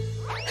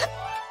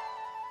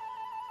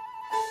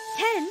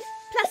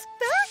 plus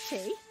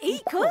 30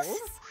 equals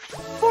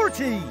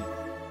 40.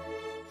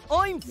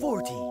 I'm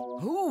 40.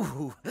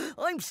 Ooh,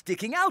 I'm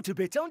sticking out a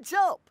bit on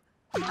top.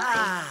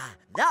 Ah,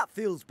 that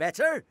feels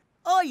better.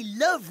 I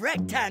love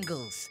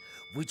rectangles.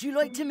 Would you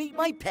like to meet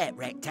my pet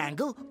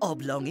rectangle,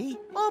 Oblongy?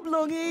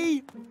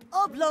 Oblongy!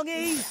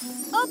 Oblongy!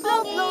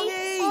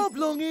 Oblongy!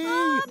 Oblongy!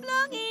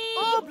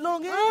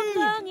 Oblongy!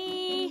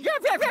 Oblongy!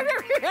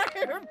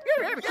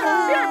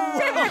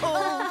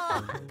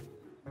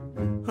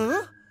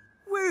 Huh?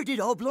 Where did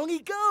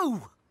Oblongy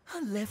go?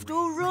 Left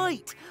or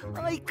right?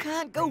 I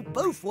can't go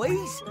both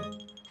ways.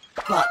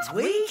 But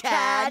we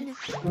can.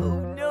 Oh,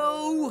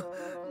 no.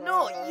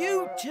 Not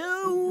you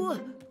two.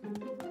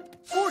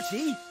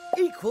 50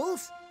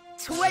 equals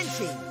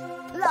 20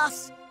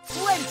 plus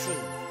 20.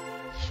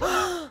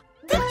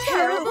 The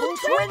terrible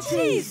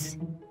 20s!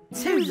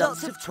 2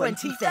 lots of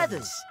 20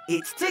 feathers.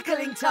 It's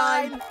tickling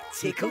time.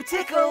 Tickle,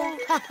 tickle.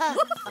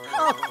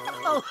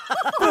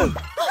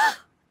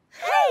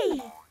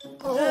 Hey!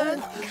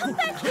 Come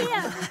back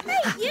here!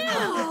 Hey,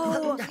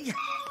 you!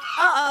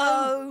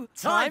 Uh-oh!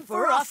 Time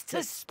for us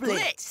to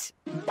split.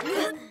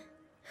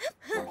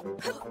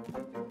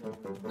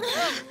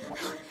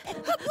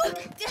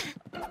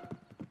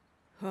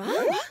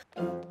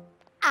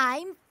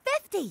 I'm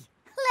 50.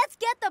 Let's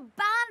get the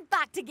band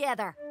back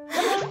together.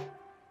 Hey,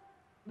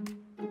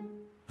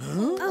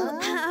 who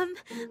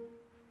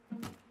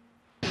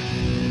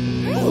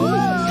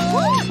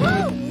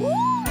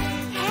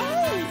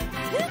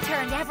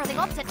turned everything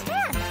up to 10?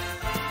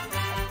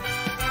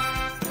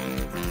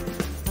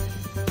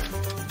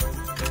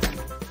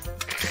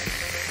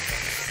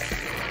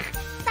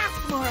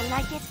 That's more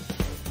like it.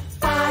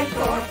 5,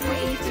 4,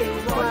 3, 2,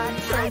 1.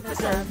 Time for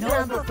some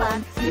number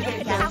fun. You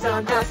can count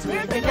on us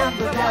with the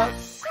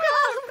Numberblocks.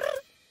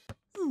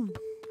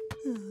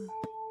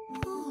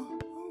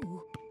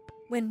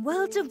 When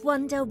worlds of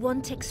wonder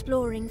want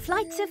exploring,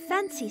 flights of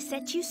fancy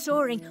set you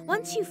soaring.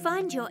 Once you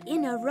find your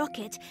inner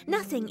rocket,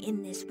 nothing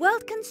in this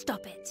world can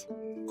stop it.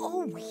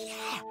 Oh,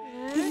 yeah.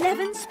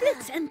 11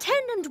 splits and 10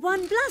 and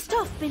 1 blast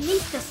off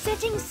beneath the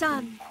setting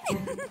sun.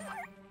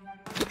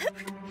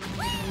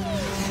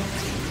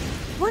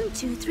 1,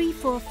 2, 3,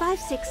 4, 5,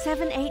 6,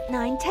 7, 8,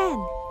 9, 10.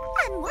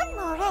 And one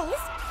more is...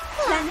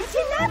 Planet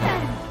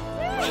 11!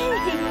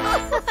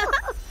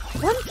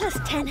 1 plus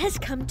 10 has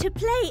come to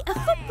play. A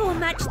football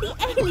match the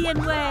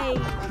alien way.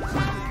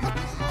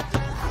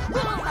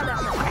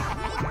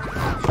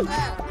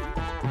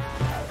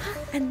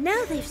 And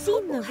now they've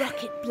seen the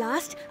rocket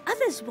blast,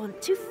 others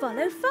want to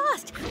follow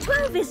fast.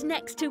 12 is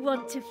next to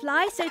want to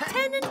fly, so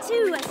 10 and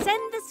 2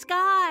 ascend the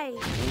sky.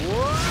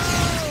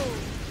 Whoa!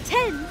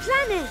 10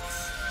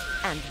 planets.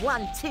 And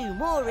 1, 2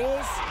 more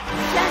is...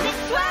 Planet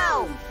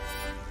 12!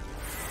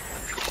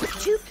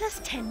 2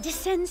 plus 10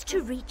 descends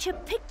to reach a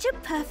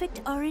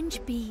picture-perfect orange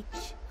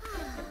beach.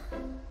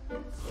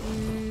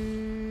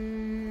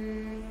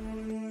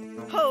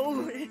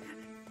 Oh,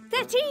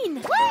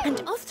 13!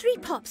 And off 3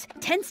 pops,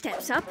 10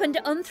 steps up and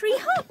on 3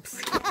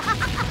 hops.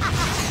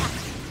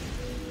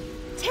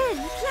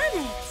 10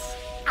 planets.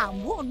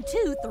 And 1,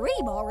 2,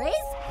 3 more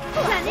is...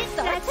 Planet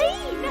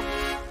 13!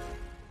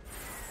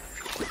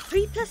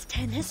 3 plus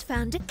 10 has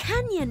found a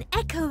canyon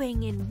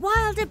echoing in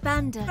wild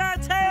abandon.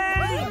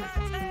 13!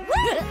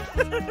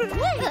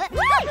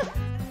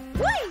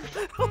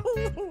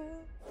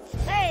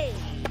 Hey!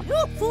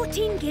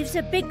 14 gives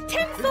a big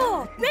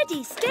 10-4.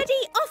 Ready,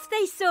 steady, off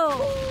they soar.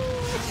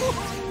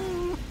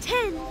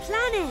 10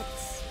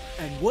 planets.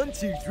 And 1,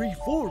 2, 3,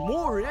 4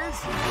 more is...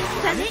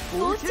 Planet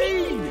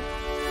 14.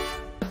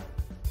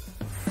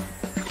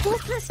 4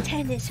 plus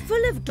 10 is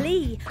full of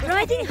glee,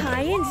 riding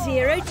high in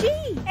 0G.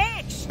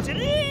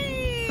 Extreme!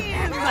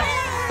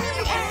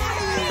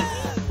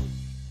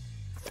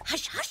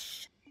 Hush,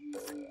 hush.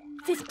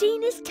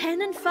 15 is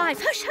 10 and 5.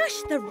 Hush,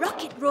 hush, the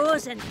rocket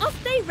roars and off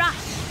they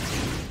rush.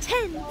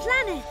 10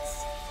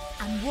 planets.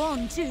 And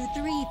 1, 2,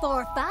 3,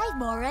 4, 5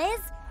 more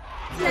is...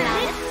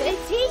 Planet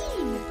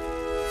 15.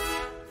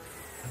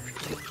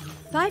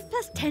 5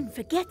 plus 10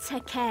 forgets her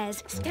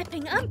cares,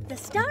 stepping up the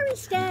starry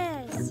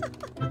stairs.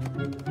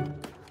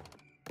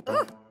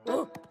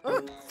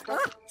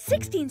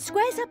 16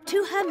 squares up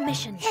to her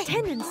mission.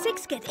 10 and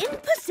 6 get in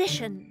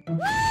position.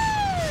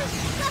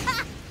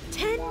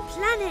 10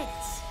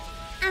 planets.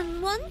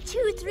 And 1,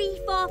 2, 3,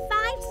 4,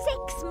 5,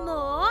 6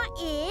 more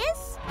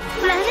is...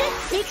 Planet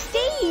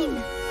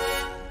 16.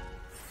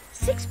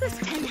 6 plus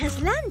 10 has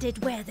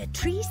landed where the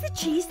trees, the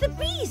cheese, the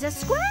bees are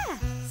square.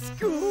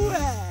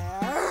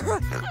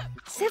 Square.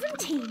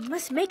 17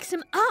 must make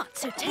some art,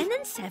 so 10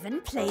 and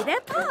 7 play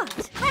their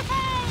part.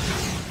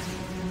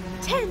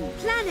 10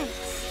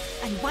 planets.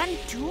 And 1,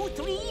 2,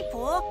 3,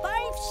 4,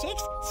 5,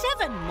 6,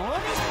 7 more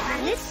is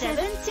Planet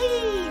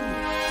 17.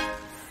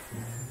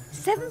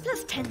 7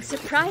 plus 10,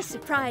 surprise,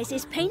 surprise,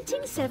 is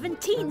painting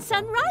 17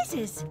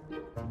 sunrises.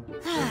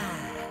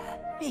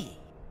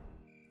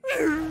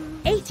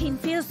 18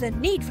 feels the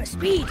need for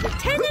speed. With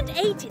 10 and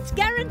 8, it's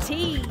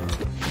guaranteed.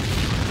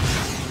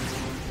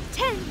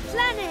 10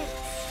 planets.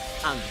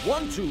 And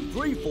 1, 2,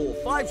 3, 4,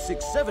 5,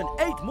 6, 7,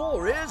 8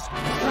 more is...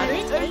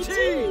 Planet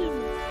 18.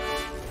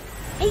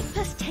 8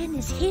 plus 10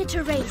 is here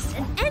to race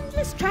an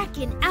endless track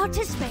in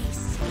outer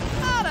space.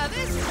 Out of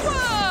this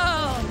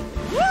world!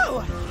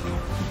 Woo!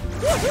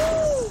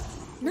 Woohoo!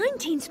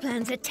 19's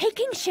plans are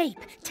taking shape.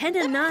 10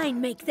 and 9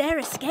 make their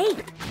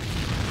escape.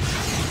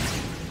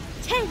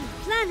 10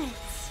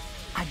 planets.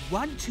 And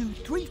 1, 2,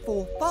 3,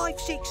 4, 5,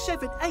 6,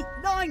 7, 8,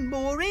 9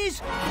 more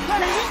is...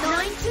 Planet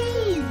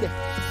 19!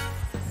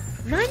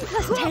 9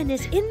 plus 10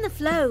 is in the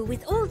flow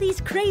with all these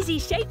crazy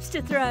shapes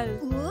to throw.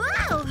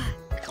 Whoa!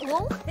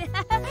 Whoa.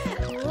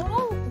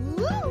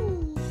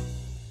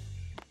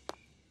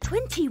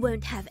 20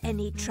 won't have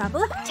any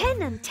trouble.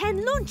 10 and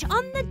 10 launch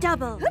on the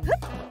double.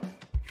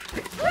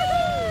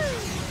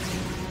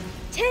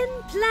 10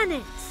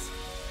 planets.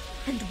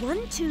 And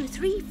 1, 2,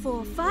 3,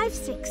 4, 5,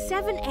 6,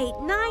 7, 8,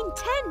 9,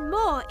 10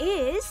 more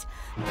is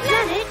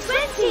Planet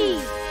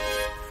 20!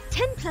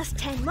 10 plus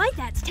 10, why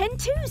that's 10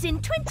 twos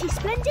in 20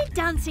 splendid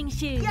dancing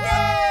shoes.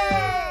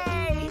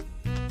 Yay!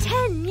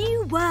 10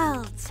 new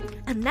worlds,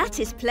 and that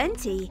is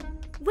plenty.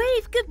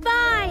 Wave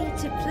goodbye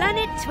to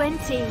Planet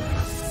 20.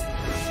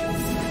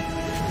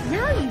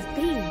 Now you've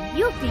been,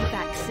 you'll be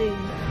back soon.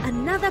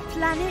 Another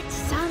planet,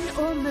 sun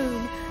or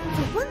moon.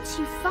 For once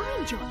you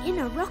find your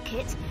inner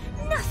rocket,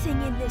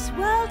 nothing in this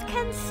world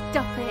can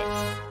stop it.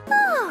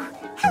 Oh,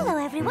 hello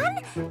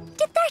everyone.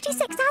 Did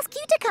 36 ask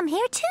you to come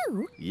here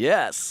too?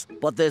 Yes,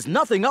 but there's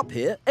nothing up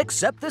here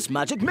except this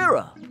magic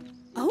mirror.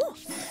 Oh,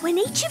 when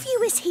each of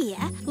you is here,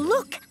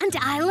 look and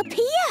I'll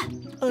appear.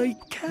 I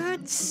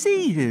can't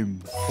see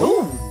him.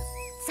 Oh!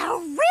 It's a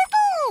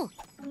riddle!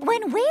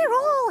 When we're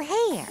all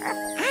here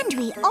and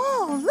we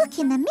all look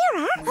in the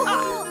mirror...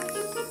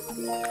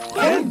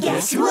 And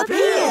guess who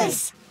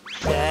appears?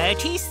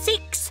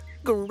 36.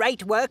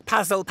 Great work,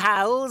 puzzle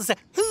pals.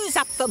 Who's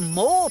up for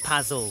more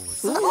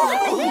puzzles?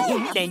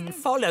 Then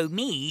follow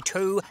me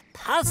to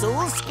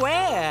Puzzle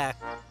Square.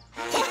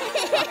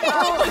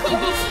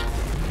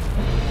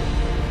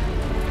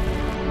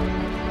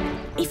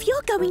 If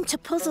you're going to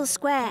Puzzle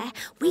Square,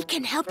 we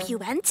can help you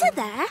enter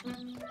there.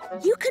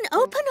 You can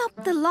open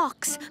up the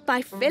locks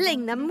by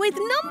filling them with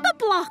number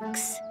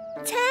blocks.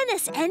 Turn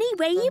us any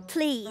way you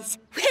please.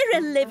 We're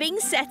a living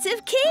set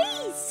of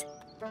keys.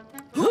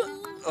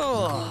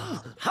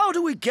 Oh, how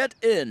do we get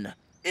in?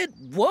 It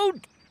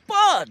won't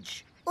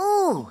budge.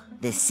 Oh,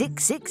 the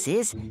 6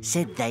 sixes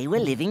said they were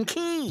living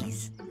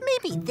keys.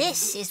 Maybe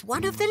this is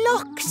one of the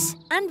locks.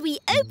 And we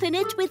open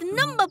it with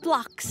number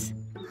blocks.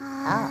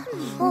 Oh.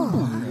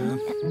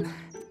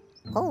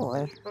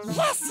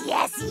 Yes,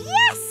 yes,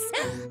 yes!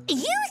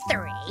 You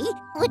three,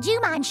 would you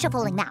mind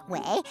shuffling that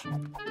way?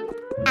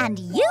 And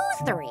you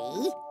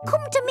three,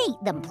 come to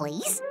meet them,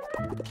 please.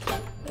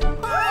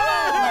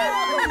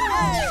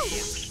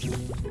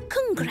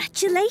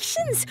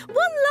 Congratulations! 1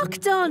 lock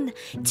done.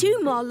 2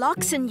 more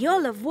locks and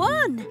you'll have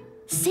won.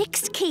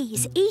 6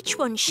 keys, each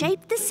one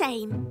shaped the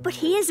same. But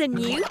here's a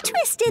new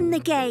twist in the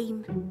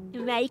game.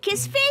 Make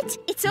us fit.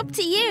 It's up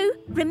to you.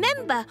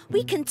 Remember,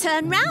 we can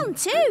turn round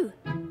too.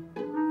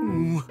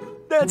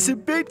 That's a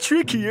bit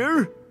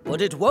trickier.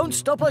 But it won't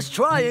stop us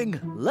trying.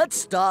 Let's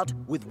start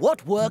with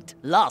what worked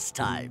last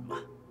time.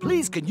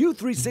 Please, can you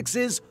 3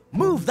 sixes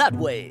move that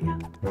way?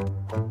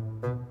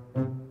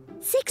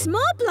 6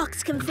 more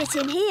blocks can fit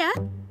in here.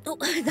 Oh,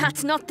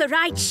 that's not the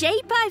right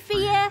shape, I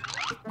fear.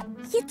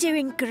 You're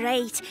doing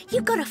great.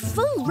 You've got a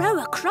full row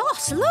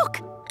across, look.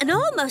 And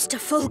almost a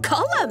full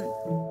column.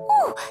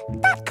 Oh,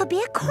 that could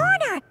be a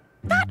corner.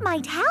 That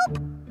might help.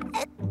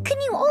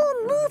 Can you all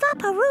move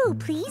up a row,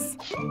 please?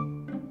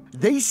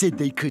 They said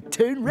they could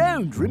turn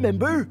round,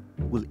 remember?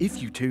 Well,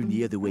 if you turn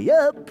the other way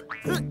up...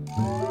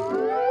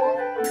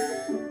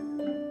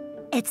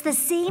 It's the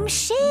same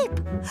shape.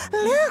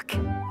 Look.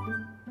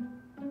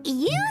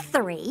 You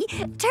three,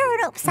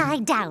 turn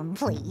upside down,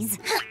 please.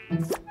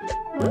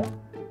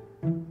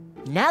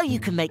 Now you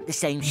can make the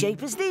same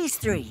shape as these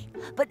 3,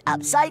 but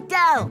upside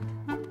down.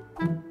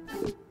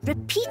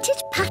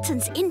 Repeated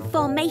patterns in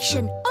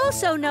formation,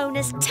 also known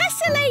as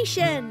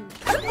tessellation.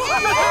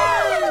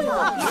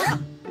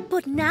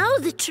 But now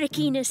the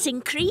trickiness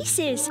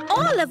increases.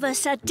 All of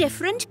us are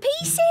different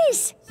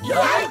pieces.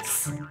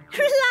 Yes!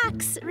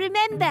 Relax.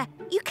 Remember,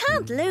 you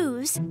can't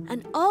lose.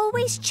 And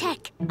always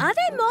check. Are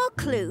there more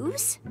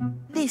clues?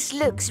 This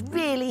looks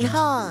really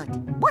hard.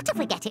 What if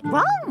we get it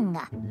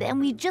wrong? Then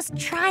we just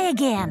try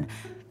again.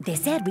 They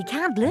said we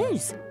can't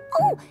lose.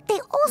 Oh, they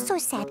also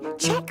said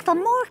check for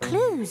more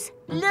clues.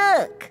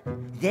 Look,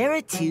 there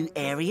are 2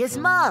 areas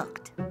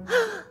marked.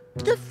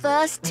 The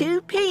first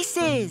 2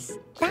 pieces.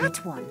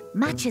 That one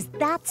matches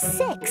that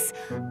 6.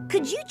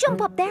 Could you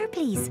jump up there,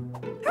 please?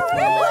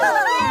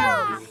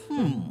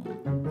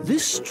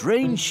 This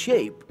strange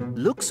shape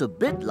looks a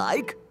bit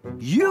like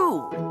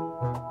you.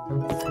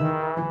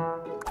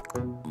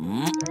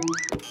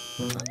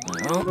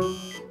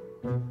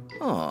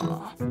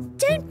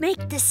 Don't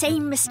make the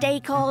same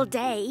mistake all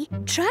day.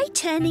 Try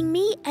turning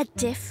me a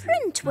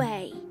different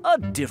way. A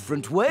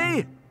different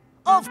way?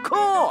 Of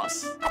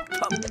course!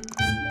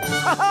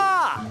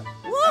 Ha-ha!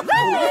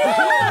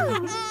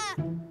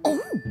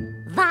 Oh,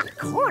 that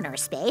corner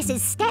space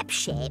is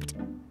step-shaped.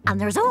 And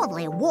there's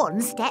only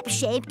 1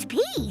 step-shaped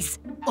piece.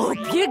 Up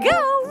you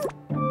go!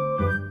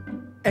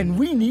 And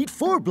we need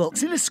 4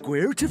 blocks in a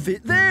square to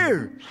fit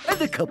there.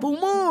 And a couple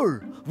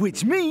more,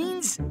 which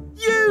means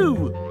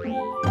you!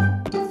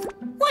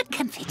 What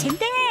can fit in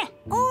there?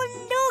 Oh,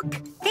 look!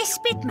 This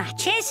bit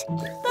matches.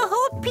 The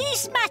whole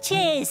piece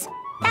matches.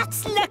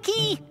 That's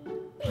lucky.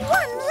 1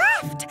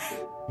 left.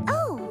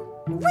 Oh,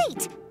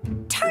 wait.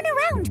 Turn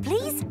around,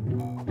 please.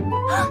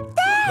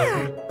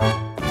 There!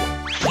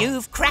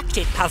 You've cracked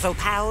it, puzzle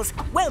pals.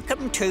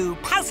 Welcome to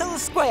Puzzle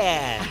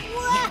Square.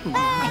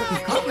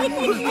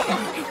 Yay!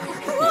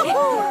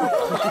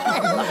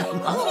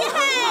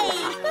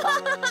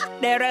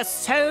 There are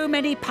so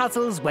many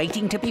puzzles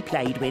waiting to be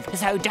played with,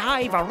 so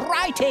dive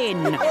right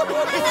in.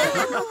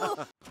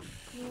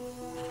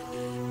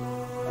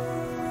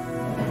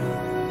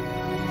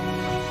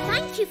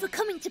 Thank you for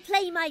coming to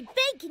play my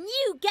big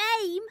new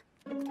game.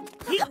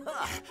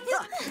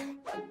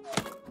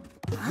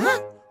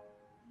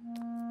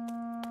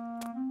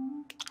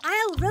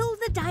 I'll roll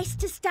the dice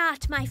to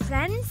start, my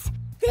friends.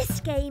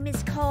 This game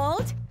is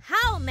called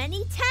How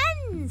Many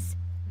Tens?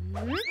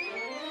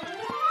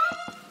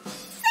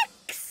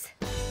 6.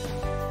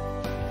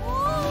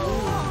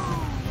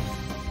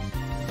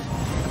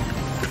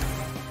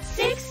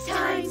 6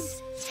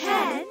 times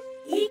 10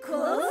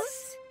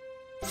 equals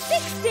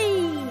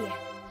 60.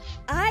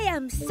 I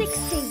am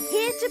 60,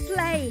 here to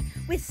play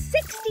with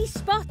 60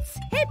 spots.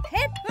 Hip,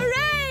 hip,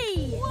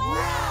 hooray!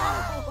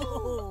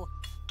 Wow!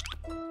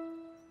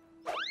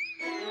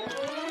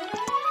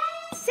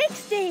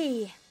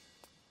 60.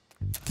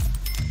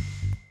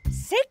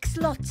 6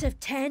 lots of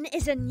 10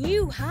 is a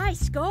new high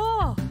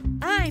score.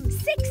 I'm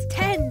 6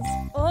 tens,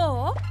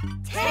 or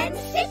 10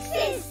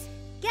 sixes.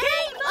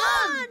 Game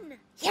on!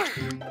 Yeah.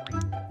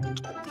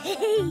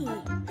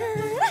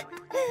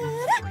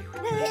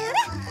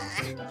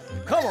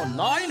 Come on,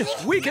 9.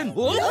 We can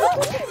whoop.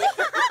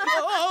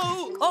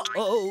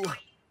 Uh-oh.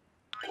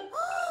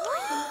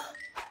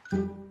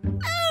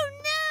 Oh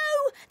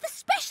no! The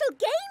special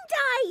game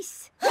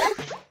dice!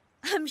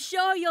 I'm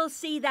sure you'll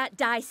see that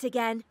dice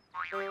again.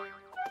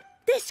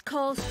 This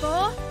calls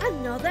for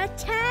another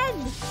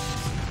 10.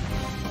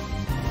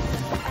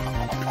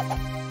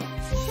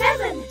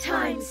 7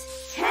 times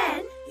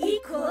 10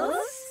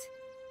 equals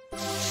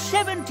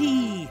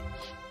 70.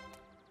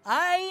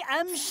 I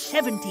am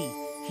 70.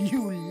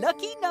 You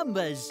lucky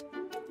numbers.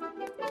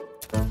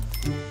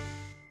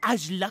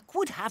 As luck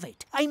would have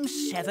it, I'm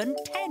 7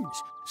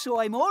 tens, so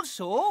I'm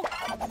also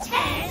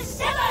 10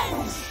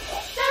 sevens!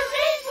 The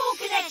rainbow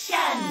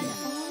connection!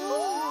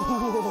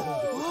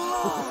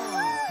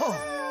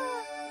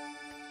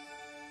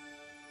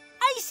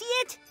 I see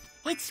it.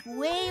 It's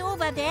way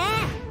over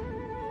there.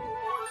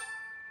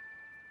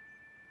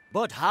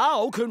 But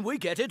how can we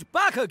get it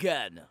back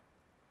again?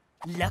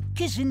 Luck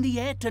is in the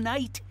air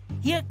tonight.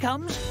 Here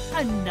comes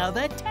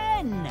another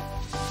 10.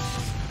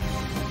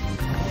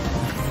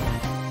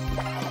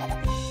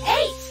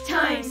 8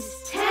 times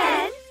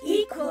 10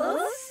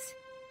 equals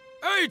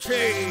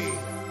 80.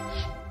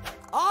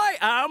 I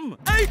am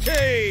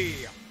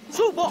 80.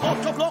 Super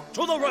Octoblock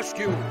to the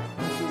rescue.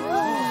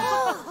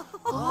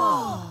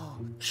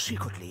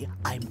 Secretly,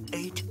 I'm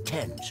 8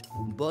 tens.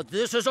 But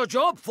this is a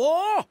job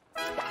for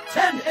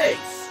 10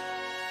 eights.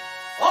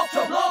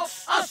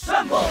 Octoblocks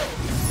assemble.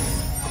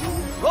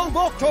 Rogue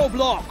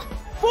Octoblock,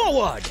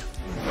 forward.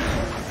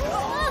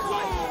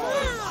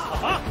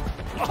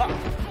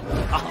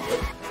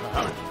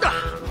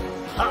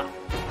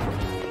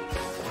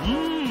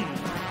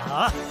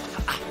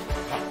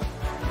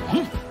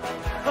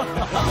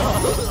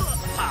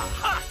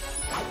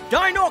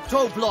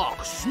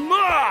 Dinoctoblock,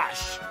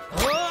 smash!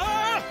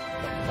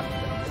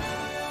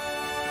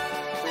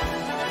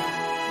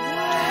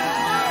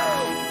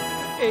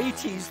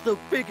 80's the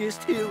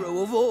biggest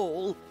hero of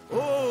all.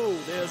 Oh,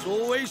 there's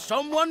always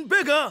someone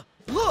bigger.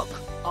 Look,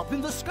 up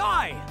in the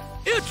sky.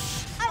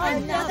 It's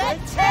another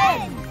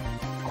 10.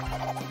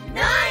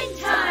 9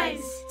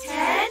 times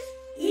 10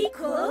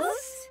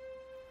 equals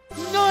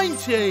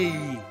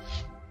 90.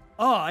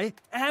 I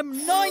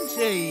am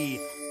 90.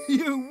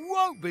 You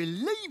won't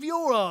believe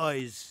your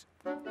eyes.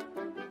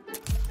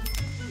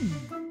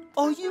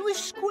 Are you a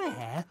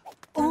square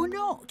or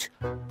not?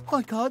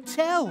 I can't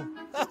tell.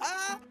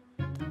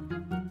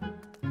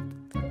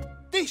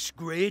 This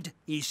grid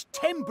is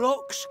 10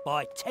 blocks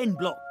by 10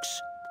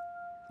 blocks.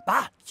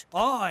 But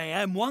I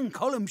am 1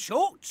 column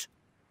short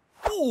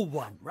or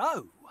 1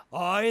 row.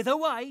 Either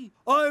way,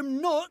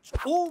 I'm not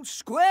all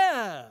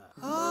square.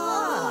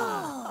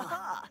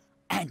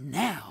 And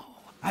now,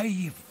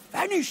 a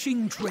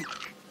vanishing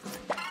trick.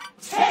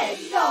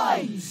 10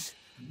 lines.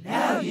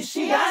 Now you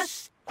see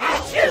us.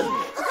 Achoo!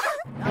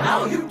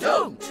 Now you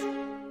don't.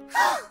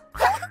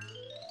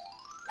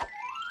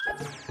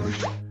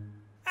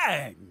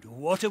 And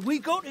what have we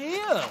got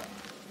here?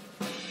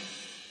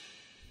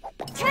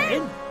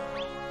 10,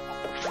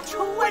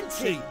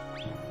 20,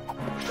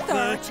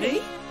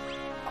 30,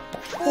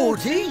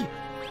 40,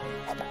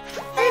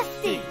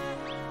 50,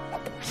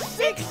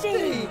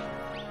 60,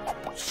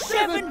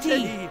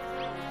 70,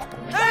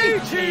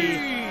 80,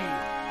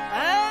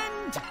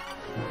 and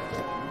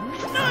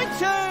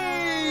 90!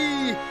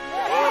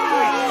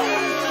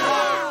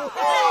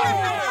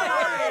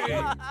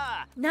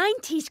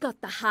 90's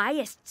got the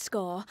highest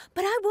score,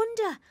 but I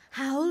wonder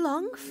how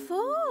long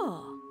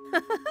for?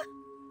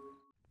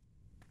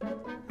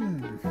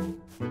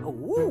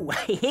 Oh,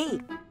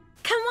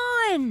 Come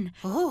on!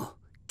 Oh.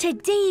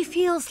 Today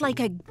feels like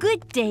a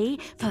good day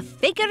for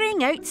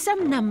figuring out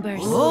some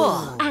numbers.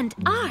 Oh. And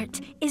art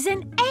is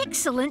an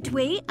excellent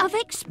way of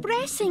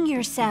expressing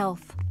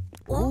yourself.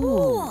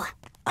 Ooh,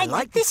 I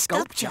like this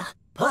sculpture.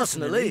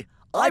 Personally,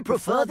 I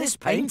prefer this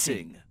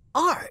painting.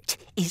 Art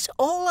is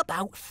all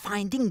about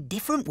finding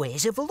different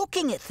ways of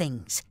looking at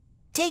things.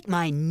 Take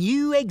my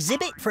new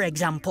exhibit, for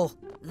example.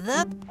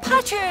 The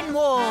pattern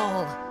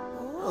wall.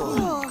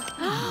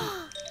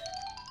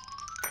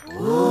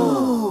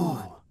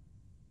 Ooh.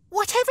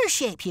 Whatever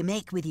shape you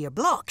make with your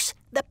blocks,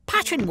 the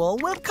pattern wall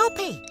will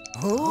copy.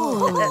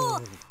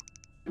 Oh.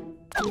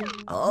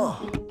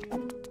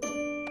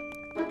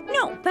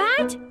 Not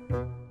bad.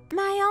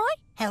 May I?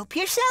 Help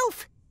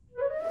yourself.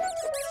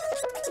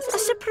 A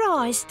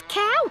surprised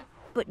cow.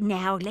 But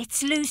now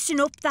let's loosen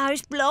up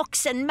those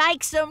blocks and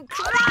make some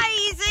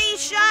crazy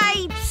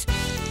shapes.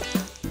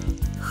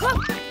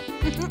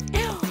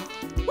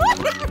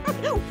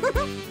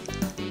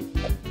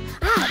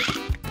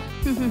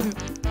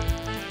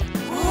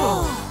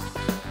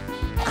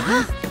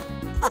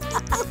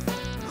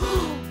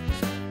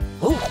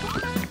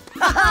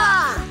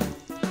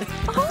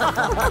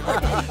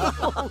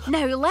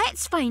 Now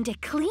let's find a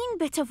clean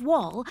bit of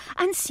wall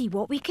and see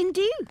what we can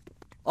do.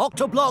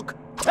 Octoblock,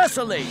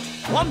 tessellate.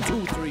 1,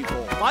 2, 3,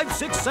 4, 5,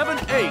 6, 7,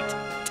 8.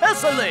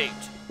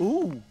 Tessellate.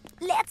 Ooh.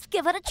 Let's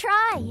give it a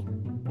try.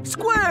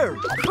 Square.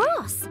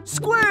 Cross.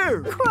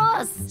 Square.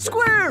 Cross.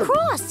 Square.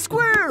 Cross.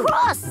 Square.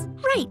 Cross.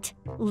 Right,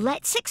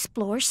 let's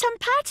explore some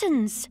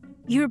patterns.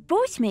 You're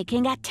both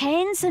making a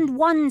tens and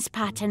ones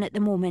pattern at the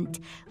moment,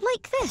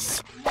 like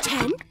this.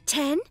 10,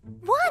 10,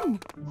 1.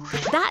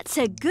 That's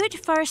a good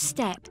first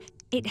step.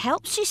 It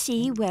helps you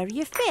see where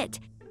you fit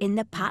in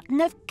the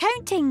pattern of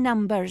counting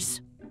numbers.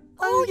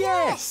 Oh,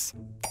 yes.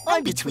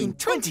 I'm between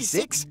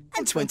 26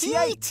 and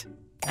 28.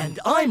 And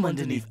I'm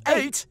underneath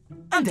 8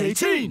 and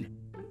 18.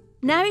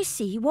 Now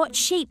see what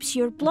shapes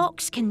your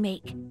blocks can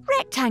make.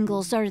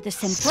 Rectangles are the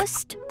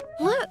simplest.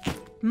 Look,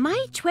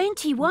 my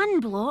 21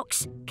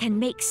 blocks can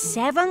make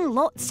 7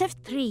 lots of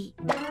 3.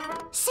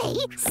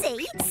 See?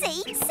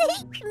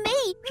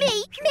 Me.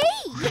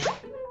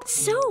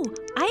 So,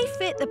 I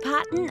fit the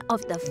pattern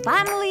of the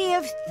family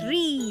of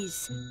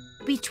 3s.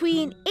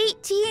 Between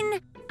 18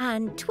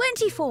 and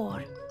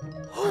 24.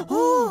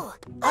 Oh,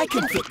 I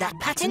can fit that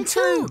pattern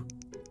too.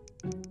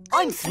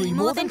 I'm 3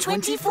 more than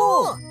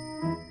 24.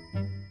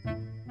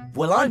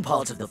 Well, I'm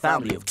part of the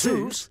family of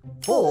 2s,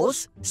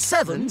 4s,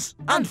 7s,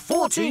 and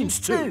 14s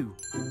too.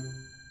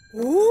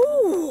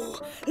 Ooh,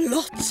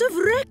 lots of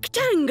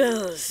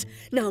rectangles.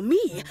 Now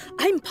me,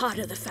 I'm part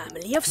of the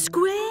family of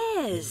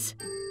squares.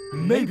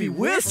 Maybe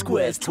we're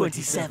squares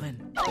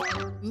 27.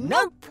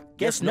 Nope.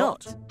 Guess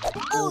not.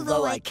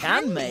 Although I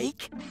can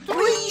make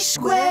 3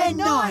 square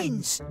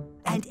 9s.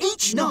 And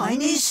each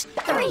 9 is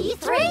 3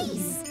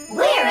 threes.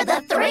 We're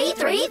the 3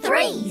 3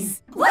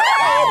 3s. Woo!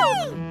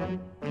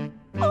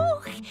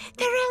 Oh,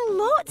 there are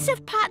lots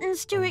of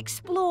patterns to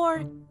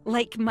explore.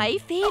 Like my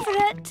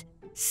favourite,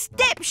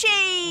 step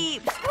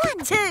shapes. 1,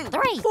 2,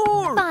 3,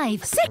 4,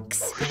 5,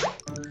 6.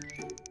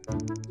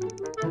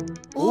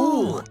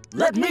 Ooh,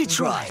 let me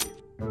try.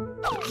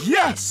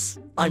 Yes!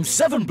 I'm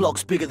 7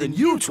 blocks bigger than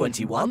you,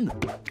 21.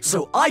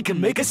 So I can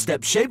make a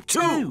step shape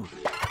too.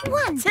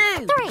 1,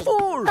 2, 3,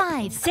 4,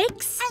 5,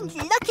 6. And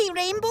lucky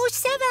rainbow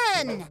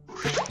 7.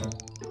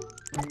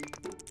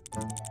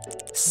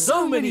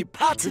 So many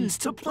patterns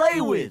to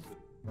play with.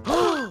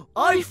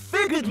 I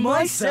figured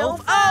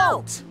myself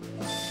out.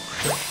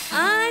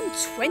 I'm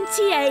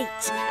 28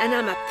 and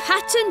I'm a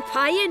pattern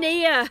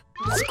pioneer.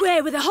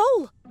 Square with a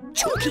hole,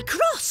 chunky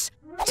cross,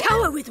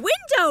 tower with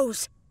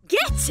windows.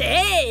 Get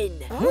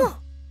in!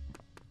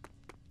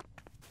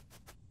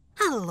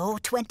 Hello,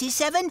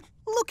 27.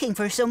 Looking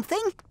for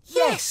something?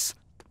 yes.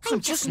 I'm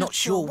just not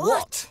sure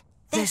what.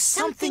 There's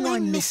something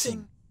I'm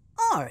missing.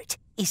 Art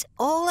is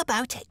all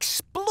about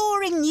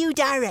exploring new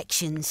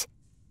directions.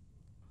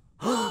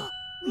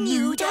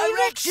 New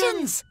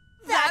directions!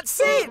 That's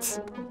it!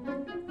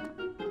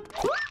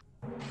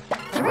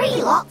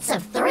 3 lots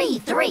of 3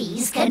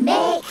 3s can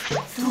make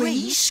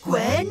 3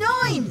 square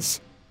 9s.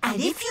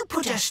 And if you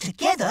put us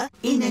together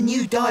in a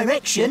new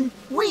direction,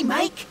 we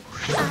make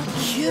a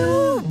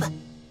cube.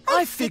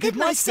 I figured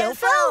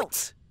myself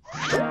out.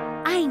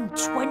 I'm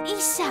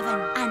 27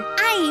 and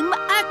I'm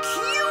a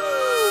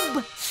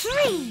cube.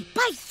 3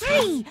 by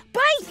 3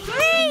 by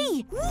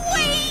 3.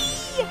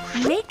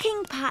 Whee!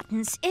 Making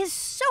patterns is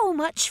so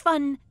much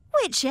fun,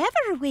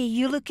 whichever way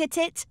you look at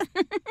it.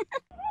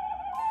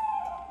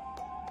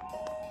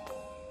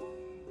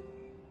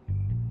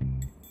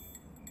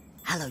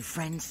 Hello,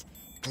 friends.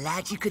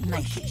 Glad you could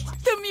make it.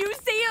 The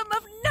Museum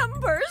of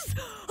Numbers!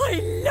 I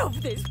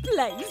love this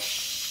place!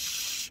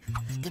 Shh!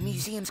 The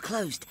museum's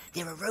closed.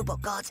 There are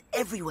robot guards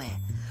everywhere.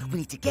 We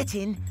need to get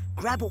in,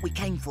 grab what we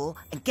came for,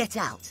 and get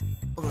out.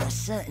 Or a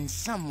certain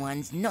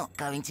someone's not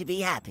going to be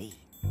happy.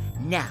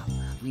 Now,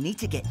 we need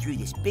to get through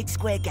this big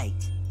square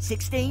gate.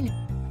 16,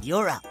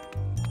 you're up.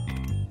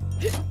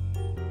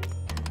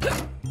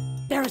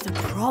 There's a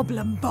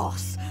problem,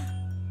 boss.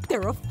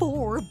 There are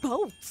 4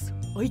 bolts.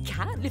 I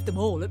can't lift them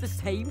all at the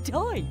same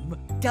time.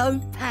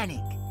 Don't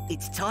panic.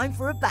 It's time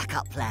for a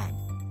backup plan.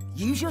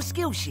 Use your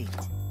skill sheet.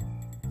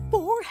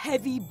 4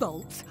 heavy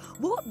bolts.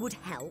 What would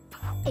help?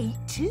 8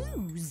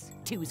 2s.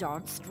 2s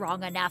aren't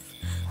strong enough.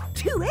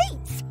 2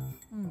 8s.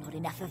 got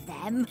enough of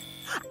them.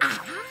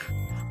 Aha!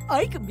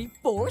 I can be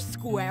 4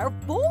 square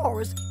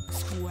boars.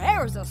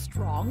 Squares are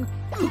strong.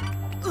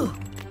 The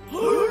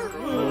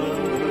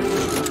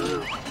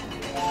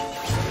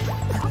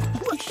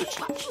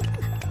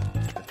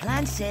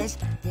plan says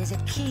there's a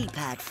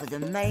keypad for the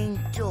main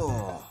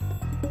door.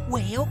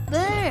 Way up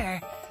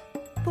there.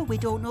 But we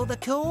don't know the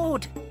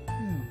code.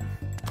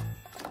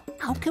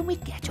 How can we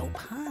get up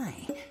high?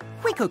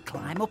 We could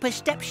climb up a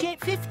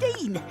step-shaped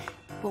 15.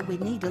 But we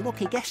need a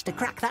lucky guess to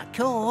crack that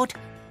code.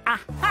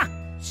 Aha!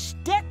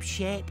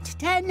 Step-shaped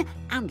 10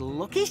 and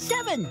lucky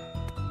 7.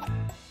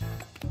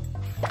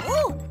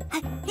 Ooh!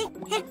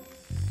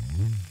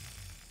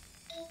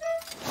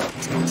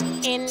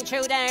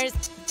 Intruders!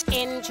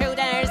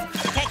 Intruders!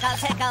 Tickle,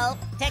 tickle!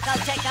 Tickle,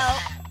 tickle!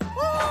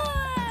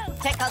 Woo!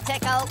 Tickle,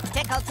 tickle!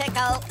 Tickle,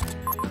 tickle!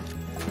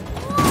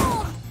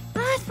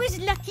 That was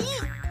lucky.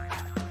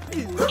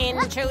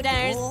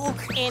 Intruders!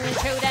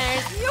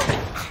 Intruders!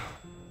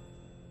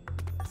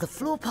 The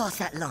floor past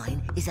that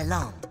line is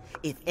alarmed.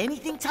 If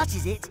anything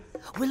touches it,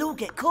 we'll all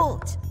get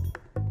caught.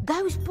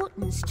 Those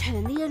buttons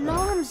turn the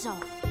alarms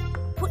off.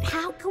 But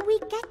how can we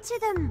get to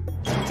them?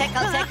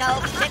 Tickle,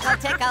 tickle! Tickle,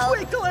 tickle!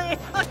 Quickly!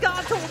 I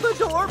can't hold the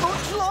door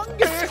much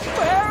longer!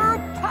 Spare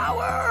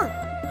power!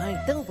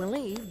 I don't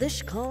believe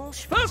this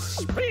calls for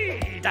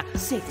speed.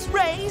 6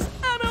 rays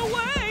and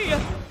away!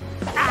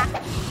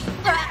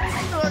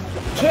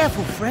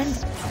 Careful, friend.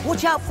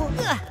 Watch out for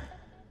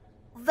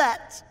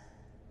that.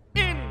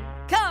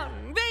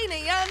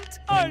 Inconvenient!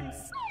 I'm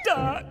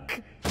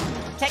stuck!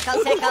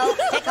 Tickle, tickle!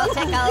 Tickle,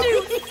 tickle!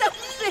 Do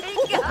something!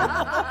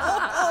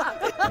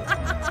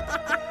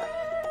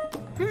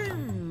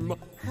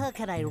 How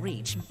can I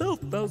reach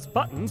both those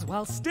buttons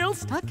while still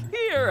stuck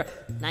here?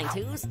 9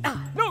 2s?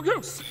 No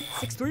use!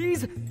 6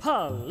 3s?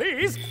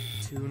 Please!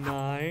 2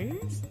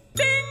 9s?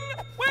 Ding!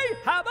 We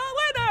have a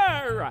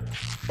winner!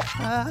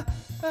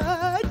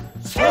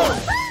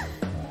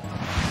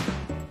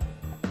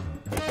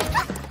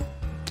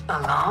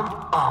 Alarm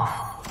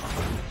off.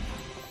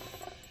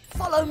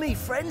 Follow me,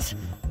 friends.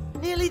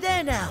 Nearly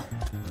there now.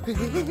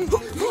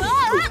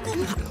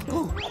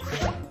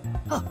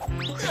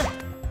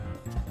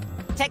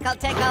 Tickle, tickle,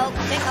 tickle,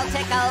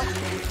 tickle.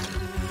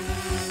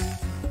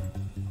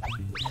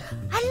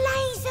 A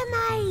laser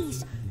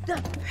maze! The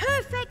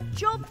perfect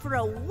job for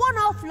a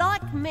one-off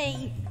like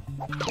me.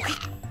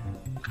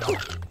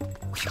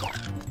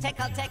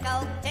 Tickle,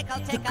 tickle, tickle,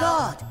 The tickle.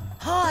 guard.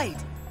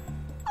 Hide.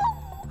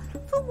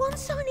 For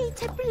once I need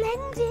to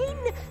blend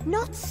in,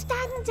 not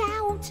stand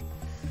out.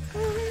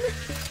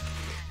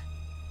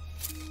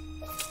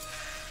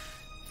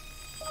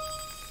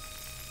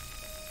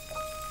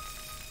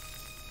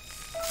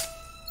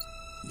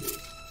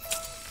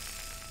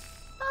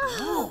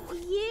 Oh,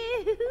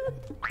 you!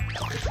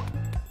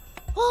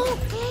 All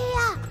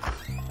clear!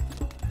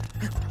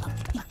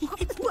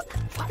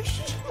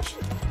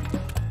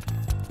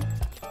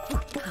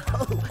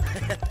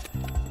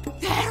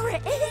 There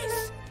it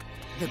is!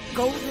 The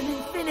golden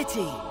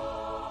infinity.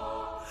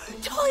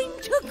 Time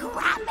to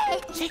grab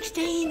it!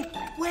 16!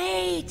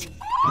 Wait!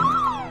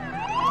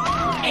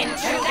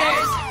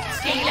 Intruders!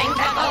 Stealing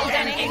the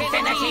golden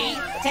infinity!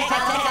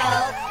 Tickle,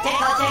 tickle,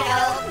 tickle,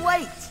 tickle.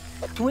 Wait!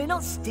 We're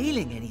not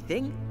stealing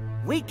anything.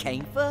 We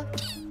came for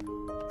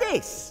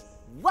this.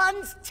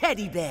 One's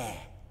teddy bear.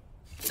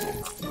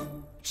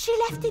 She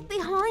left it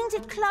behind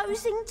at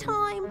closing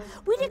time.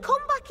 We'd have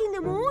come back in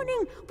the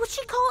morning, but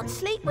she can't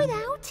sleep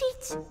without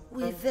it.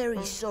 We're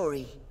very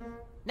sorry.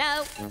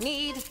 No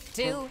need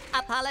to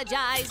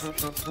apologize.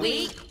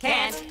 We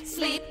can't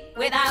sleep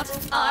without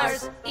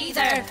ours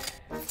either.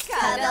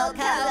 Cuddle,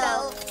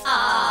 cuddle,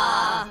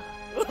 ah.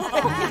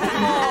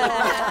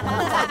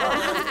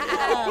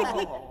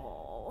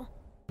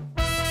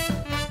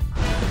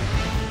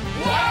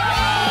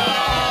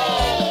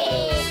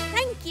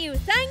 Thank you,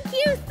 thank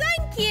you,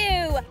 thank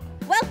you!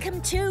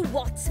 Welcome to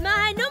What's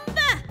My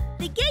Number?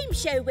 The game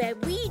show where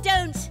we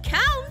don't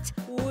count,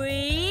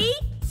 we...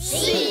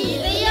 See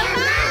the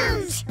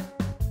amount!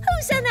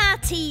 Who's on our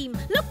team?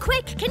 Look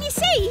quick, can you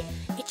see?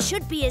 It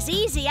should be as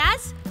easy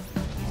as...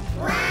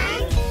 1,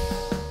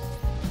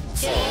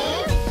 2,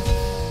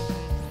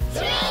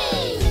 3!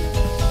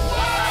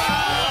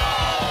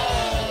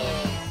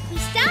 We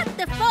start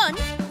the fun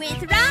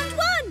with round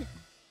 1.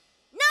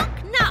 Knock,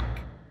 knock.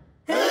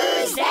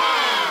 Who's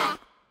there?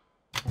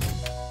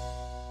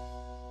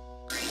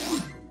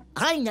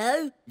 I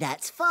know.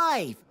 That's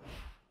 5.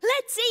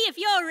 Let's see if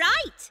you're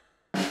right.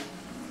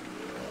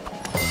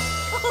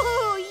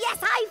 Oh, yes,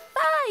 high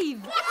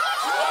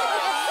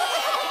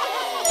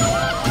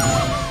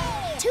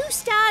 5! 2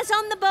 stars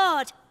on the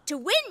board. To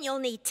win, you'll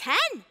need 10.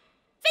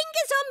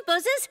 Fingers on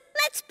buzzers.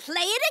 Let's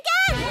play it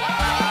again.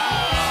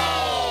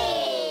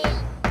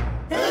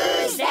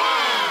 Who's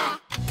there?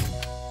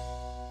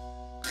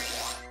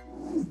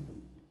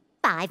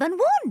 5 and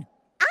 1.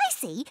 I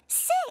see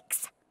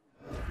 6.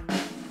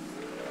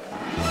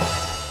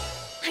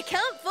 I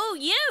can't fool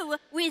you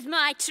with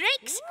my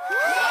tricks.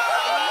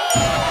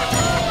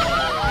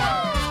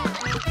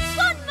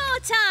 One more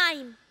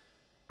time.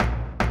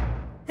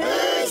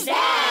 Who's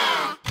there?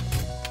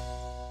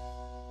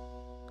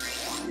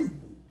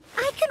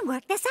 can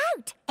work this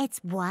out. It's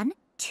 1,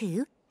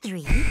 2,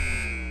 3.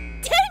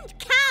 Don't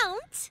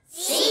count!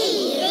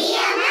 See the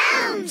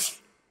amount!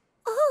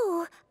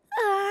 Oh,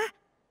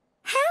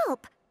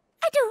 help!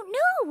 I don't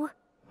know.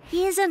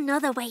 Here's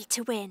another way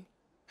to win.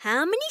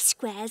 How many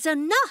squares are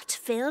not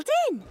filled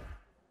in?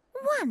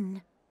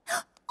 1.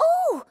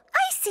 Oh,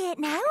 I see it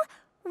now.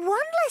 1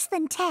 less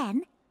than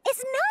 10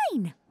 is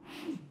 9.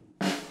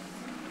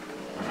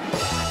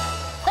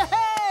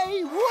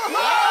 Hey!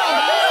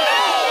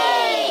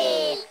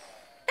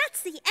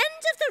 That's the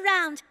end of the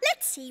round.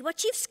 Let's see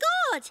what you've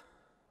scored.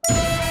 6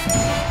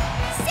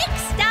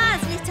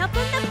 stars lit up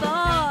on the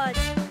board.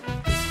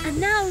 And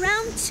now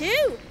round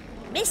 2.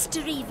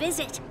 Mystery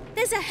visit.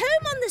 There's a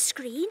home on the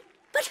screen,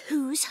 but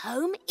whose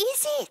home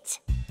is it?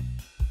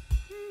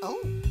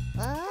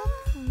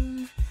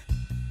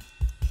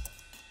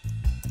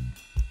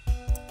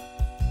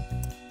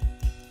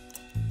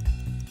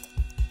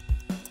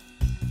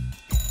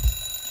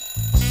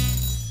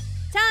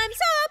 Time's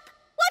up!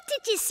 What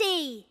did you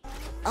see?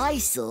 I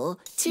saw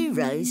 2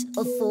 rows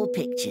of 4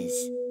 pictures.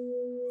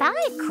 5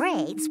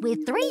 crates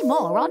with 3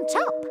 more on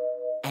top.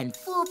 And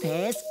 4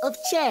 pairs of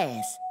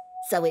chairs.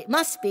 So it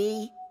must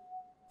be...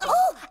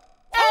 Oh,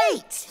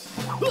 8!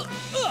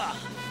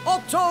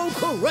 Octo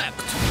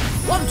correct!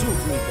 1, 2,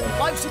 3, 4,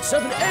 5, 6,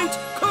 7, 8.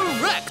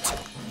 Correct!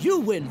 You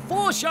win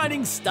 4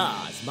 shining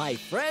stars, my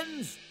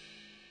friends.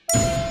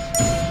 10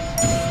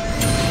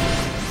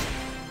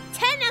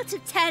 out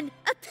of 10.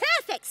 A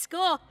perfect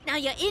score. Now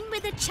you're in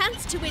with a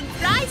chance to win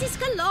prizes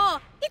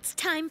galore. It's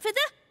time for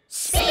the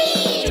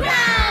Speed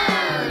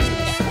Round!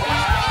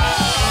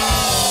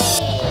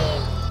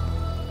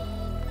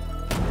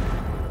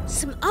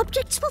 Some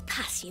objects will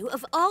pass you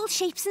of all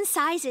shapes and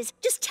sizes.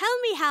 Just tell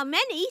me how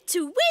many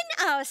to win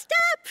our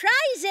star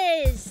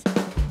prizes.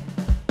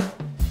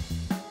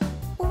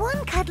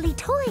 1 cuddly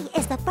toy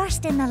is the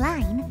first in the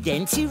line.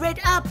 Then 2 red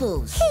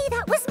apples. Hey,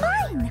 that was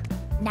mine.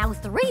 Now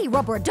 3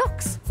 rubber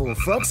ducks. 4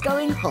 frogs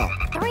going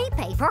hop. 3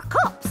 paper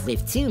cups.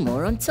 With 2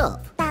 more on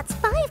top. That's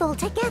 5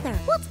 altogether.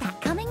 What's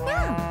that coming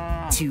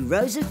now? 2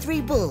 rows of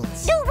 3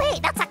 bulls. No,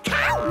 wait, that's a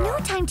cow! No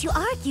time to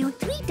argue.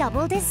 3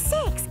 doubled is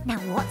 6. Now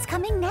what's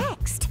coming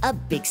next? A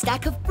big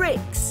stack of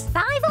bricks.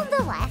 5 on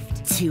the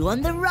left. 2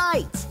 on the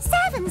right.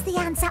 7's the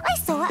answer. I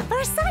saw at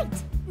first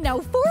sight. Now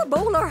 4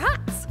 bowler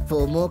hats.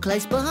 4 more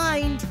close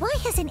behind. Why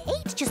has an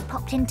 8 just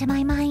popped into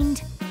my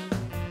mind?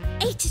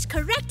 8 is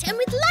correct and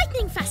with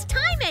lightning fast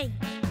timing.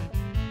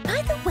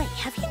 By the way,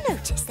 have you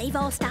noticed they've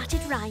all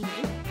started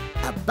rhyming?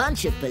 A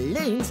bunch of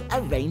balloons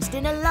arranged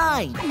in a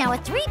line. Now a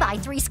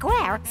 3x3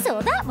 square,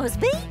 so that must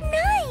be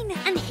 9.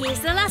 And here's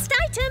the last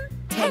item.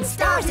 10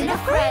 stars in a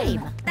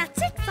frame.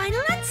 That's it,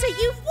 final answer.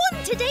 You've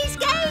won today's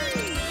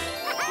game.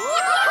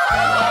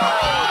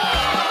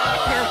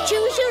 Now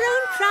choose your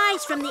own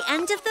prize from the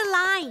end of the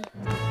line.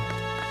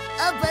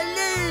 A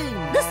balloon!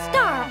 The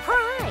star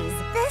prize.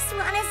 This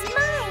one is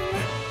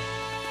mine.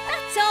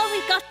 That's all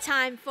we've got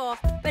time for.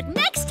 But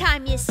next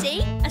time you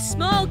see a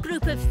small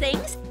group of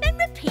things, then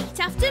repeat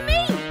after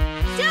me.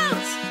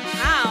 Don't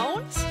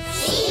count.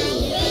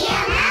 See the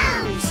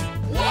amount.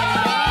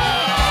 Yay!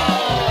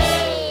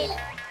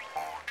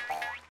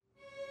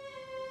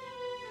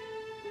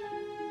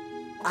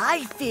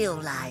 I feel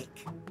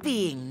like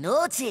being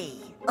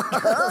naughty.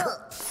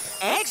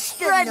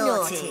 Extra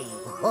naughty.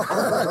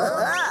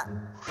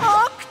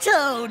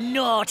 Octo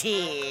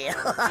naughty.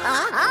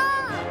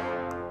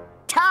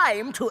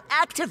 Time to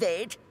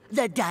activate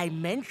the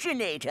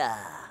Dimensionator.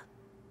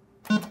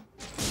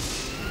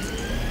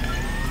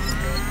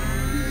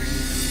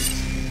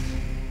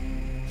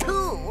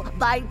 2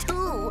 by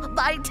 2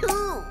 by 2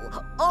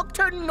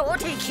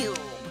 Octonaughty Cube.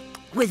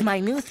 With my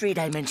new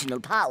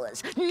 3-dimensional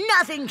powers,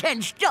 nothing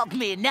can stop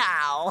me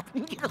now.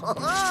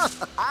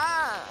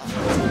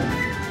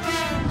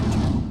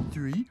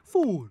 3,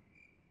 4.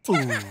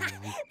 Oh.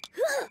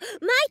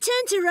 My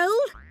turn to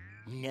roll.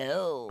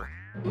 No,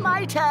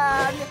 my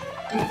turn.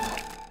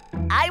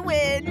 I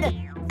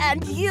win,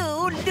 and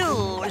you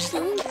lose.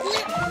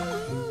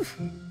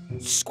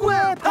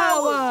 Square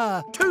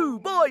power! 2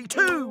 by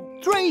 2.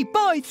 3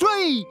 by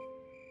 3.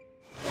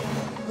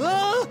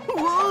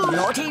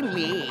 Naughty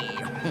me.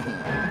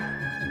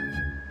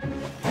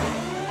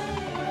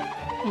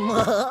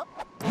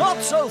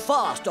 Not so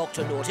fast,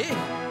 Dr. Naughty.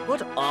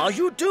 What are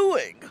you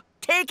doing?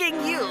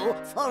 Taking you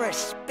for a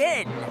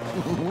spin.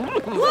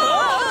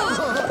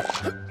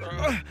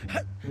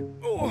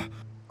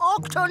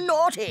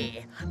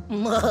 Octonaughty.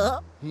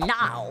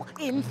 Now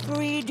in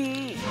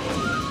 3D.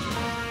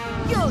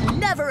 You'll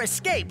never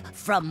escape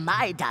from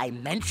my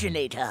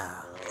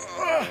Dimensionator.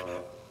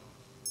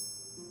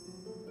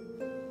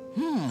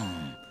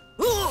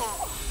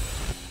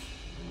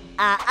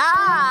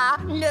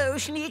 No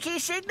sneaky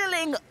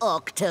signaling,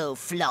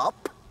 Octoflop.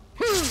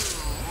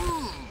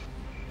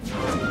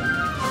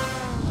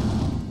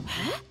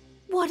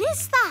 What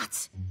is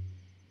that?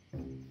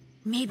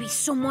 Maybe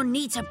someone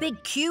needs a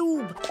big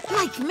cube,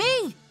 like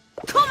me.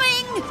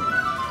 Coming!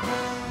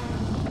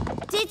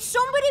 Did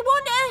somebody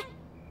want a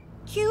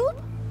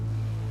cube?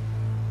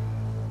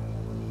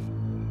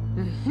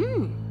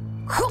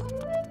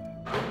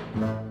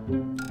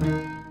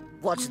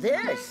 What's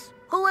this?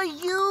 Who are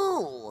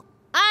you?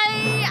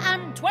 I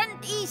am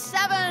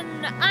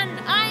 27, and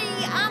I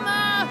am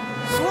a...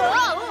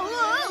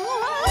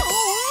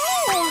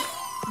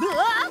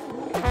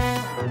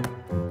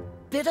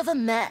 Bit of a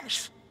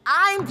mess.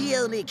 I'm the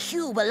only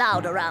cube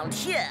allowed around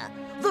here.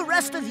 The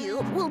rest of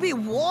you will be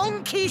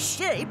wonky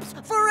shapes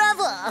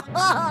forever.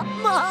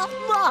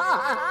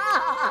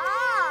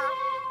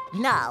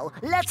 Now,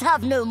 let's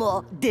have no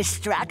more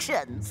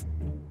distractions.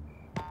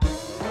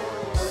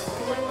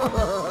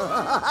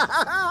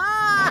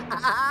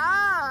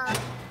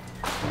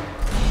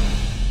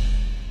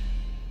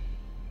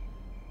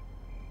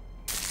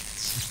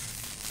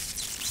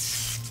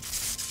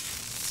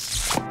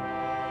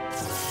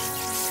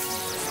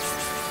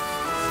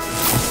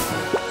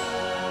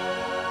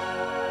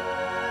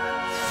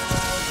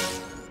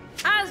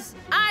 As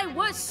I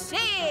was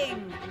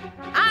saying,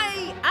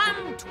 I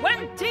am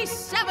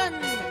 27,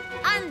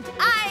 and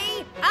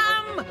I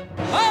am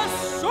A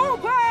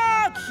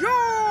super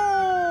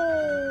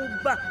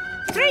cube!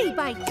 3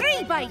 by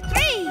 3 by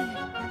 3.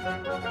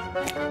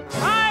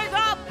 By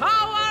the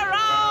power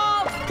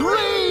of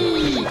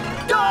 3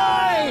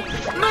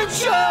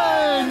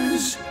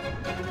 dimensions!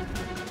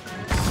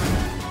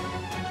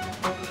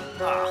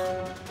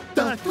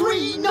 The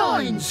 3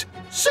 nines!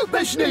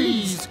 Super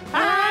sneeze!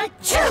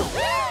 Achoo!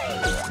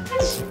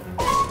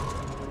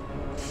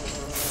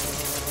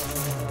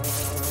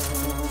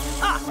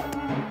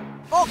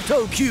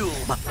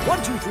 Octocube!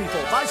 1, 2, 3,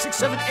 4, 5, 6,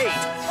 7, 8.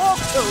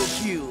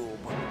 Octocube!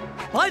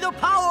 By the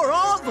power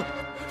of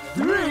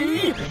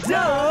 3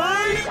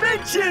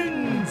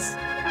 dimensions!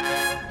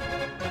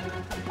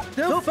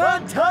 The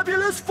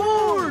fantabulous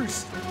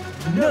force!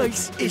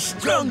 Nice is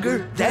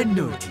stronger than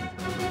naughty.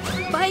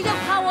 by the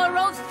power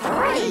of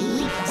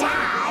 3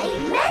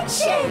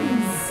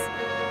 dimensions!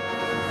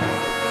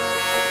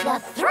 The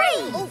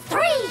 3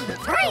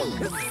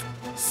 threes!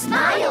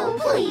 Smile,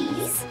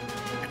 please!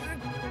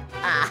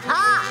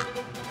 Aha!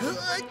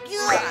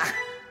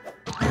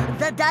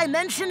 The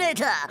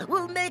Dimensionator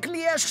will make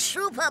me a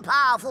super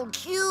powerful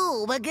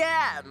cube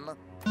again.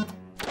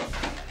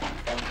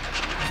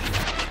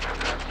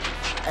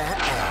 Hey,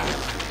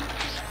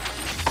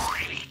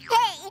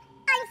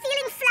 I'm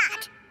feeling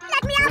flat.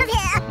 Let me out of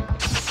here.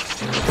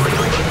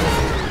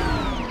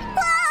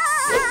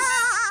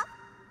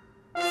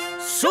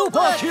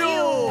 Super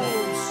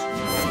cubes!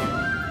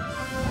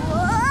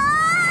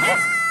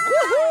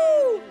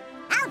 Woohoo!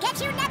 I'll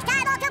get you next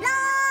time, Alphablocks!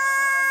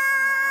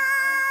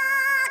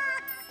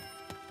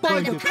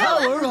 By the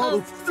power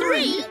of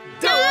 3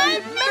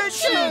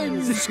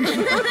 dimensions!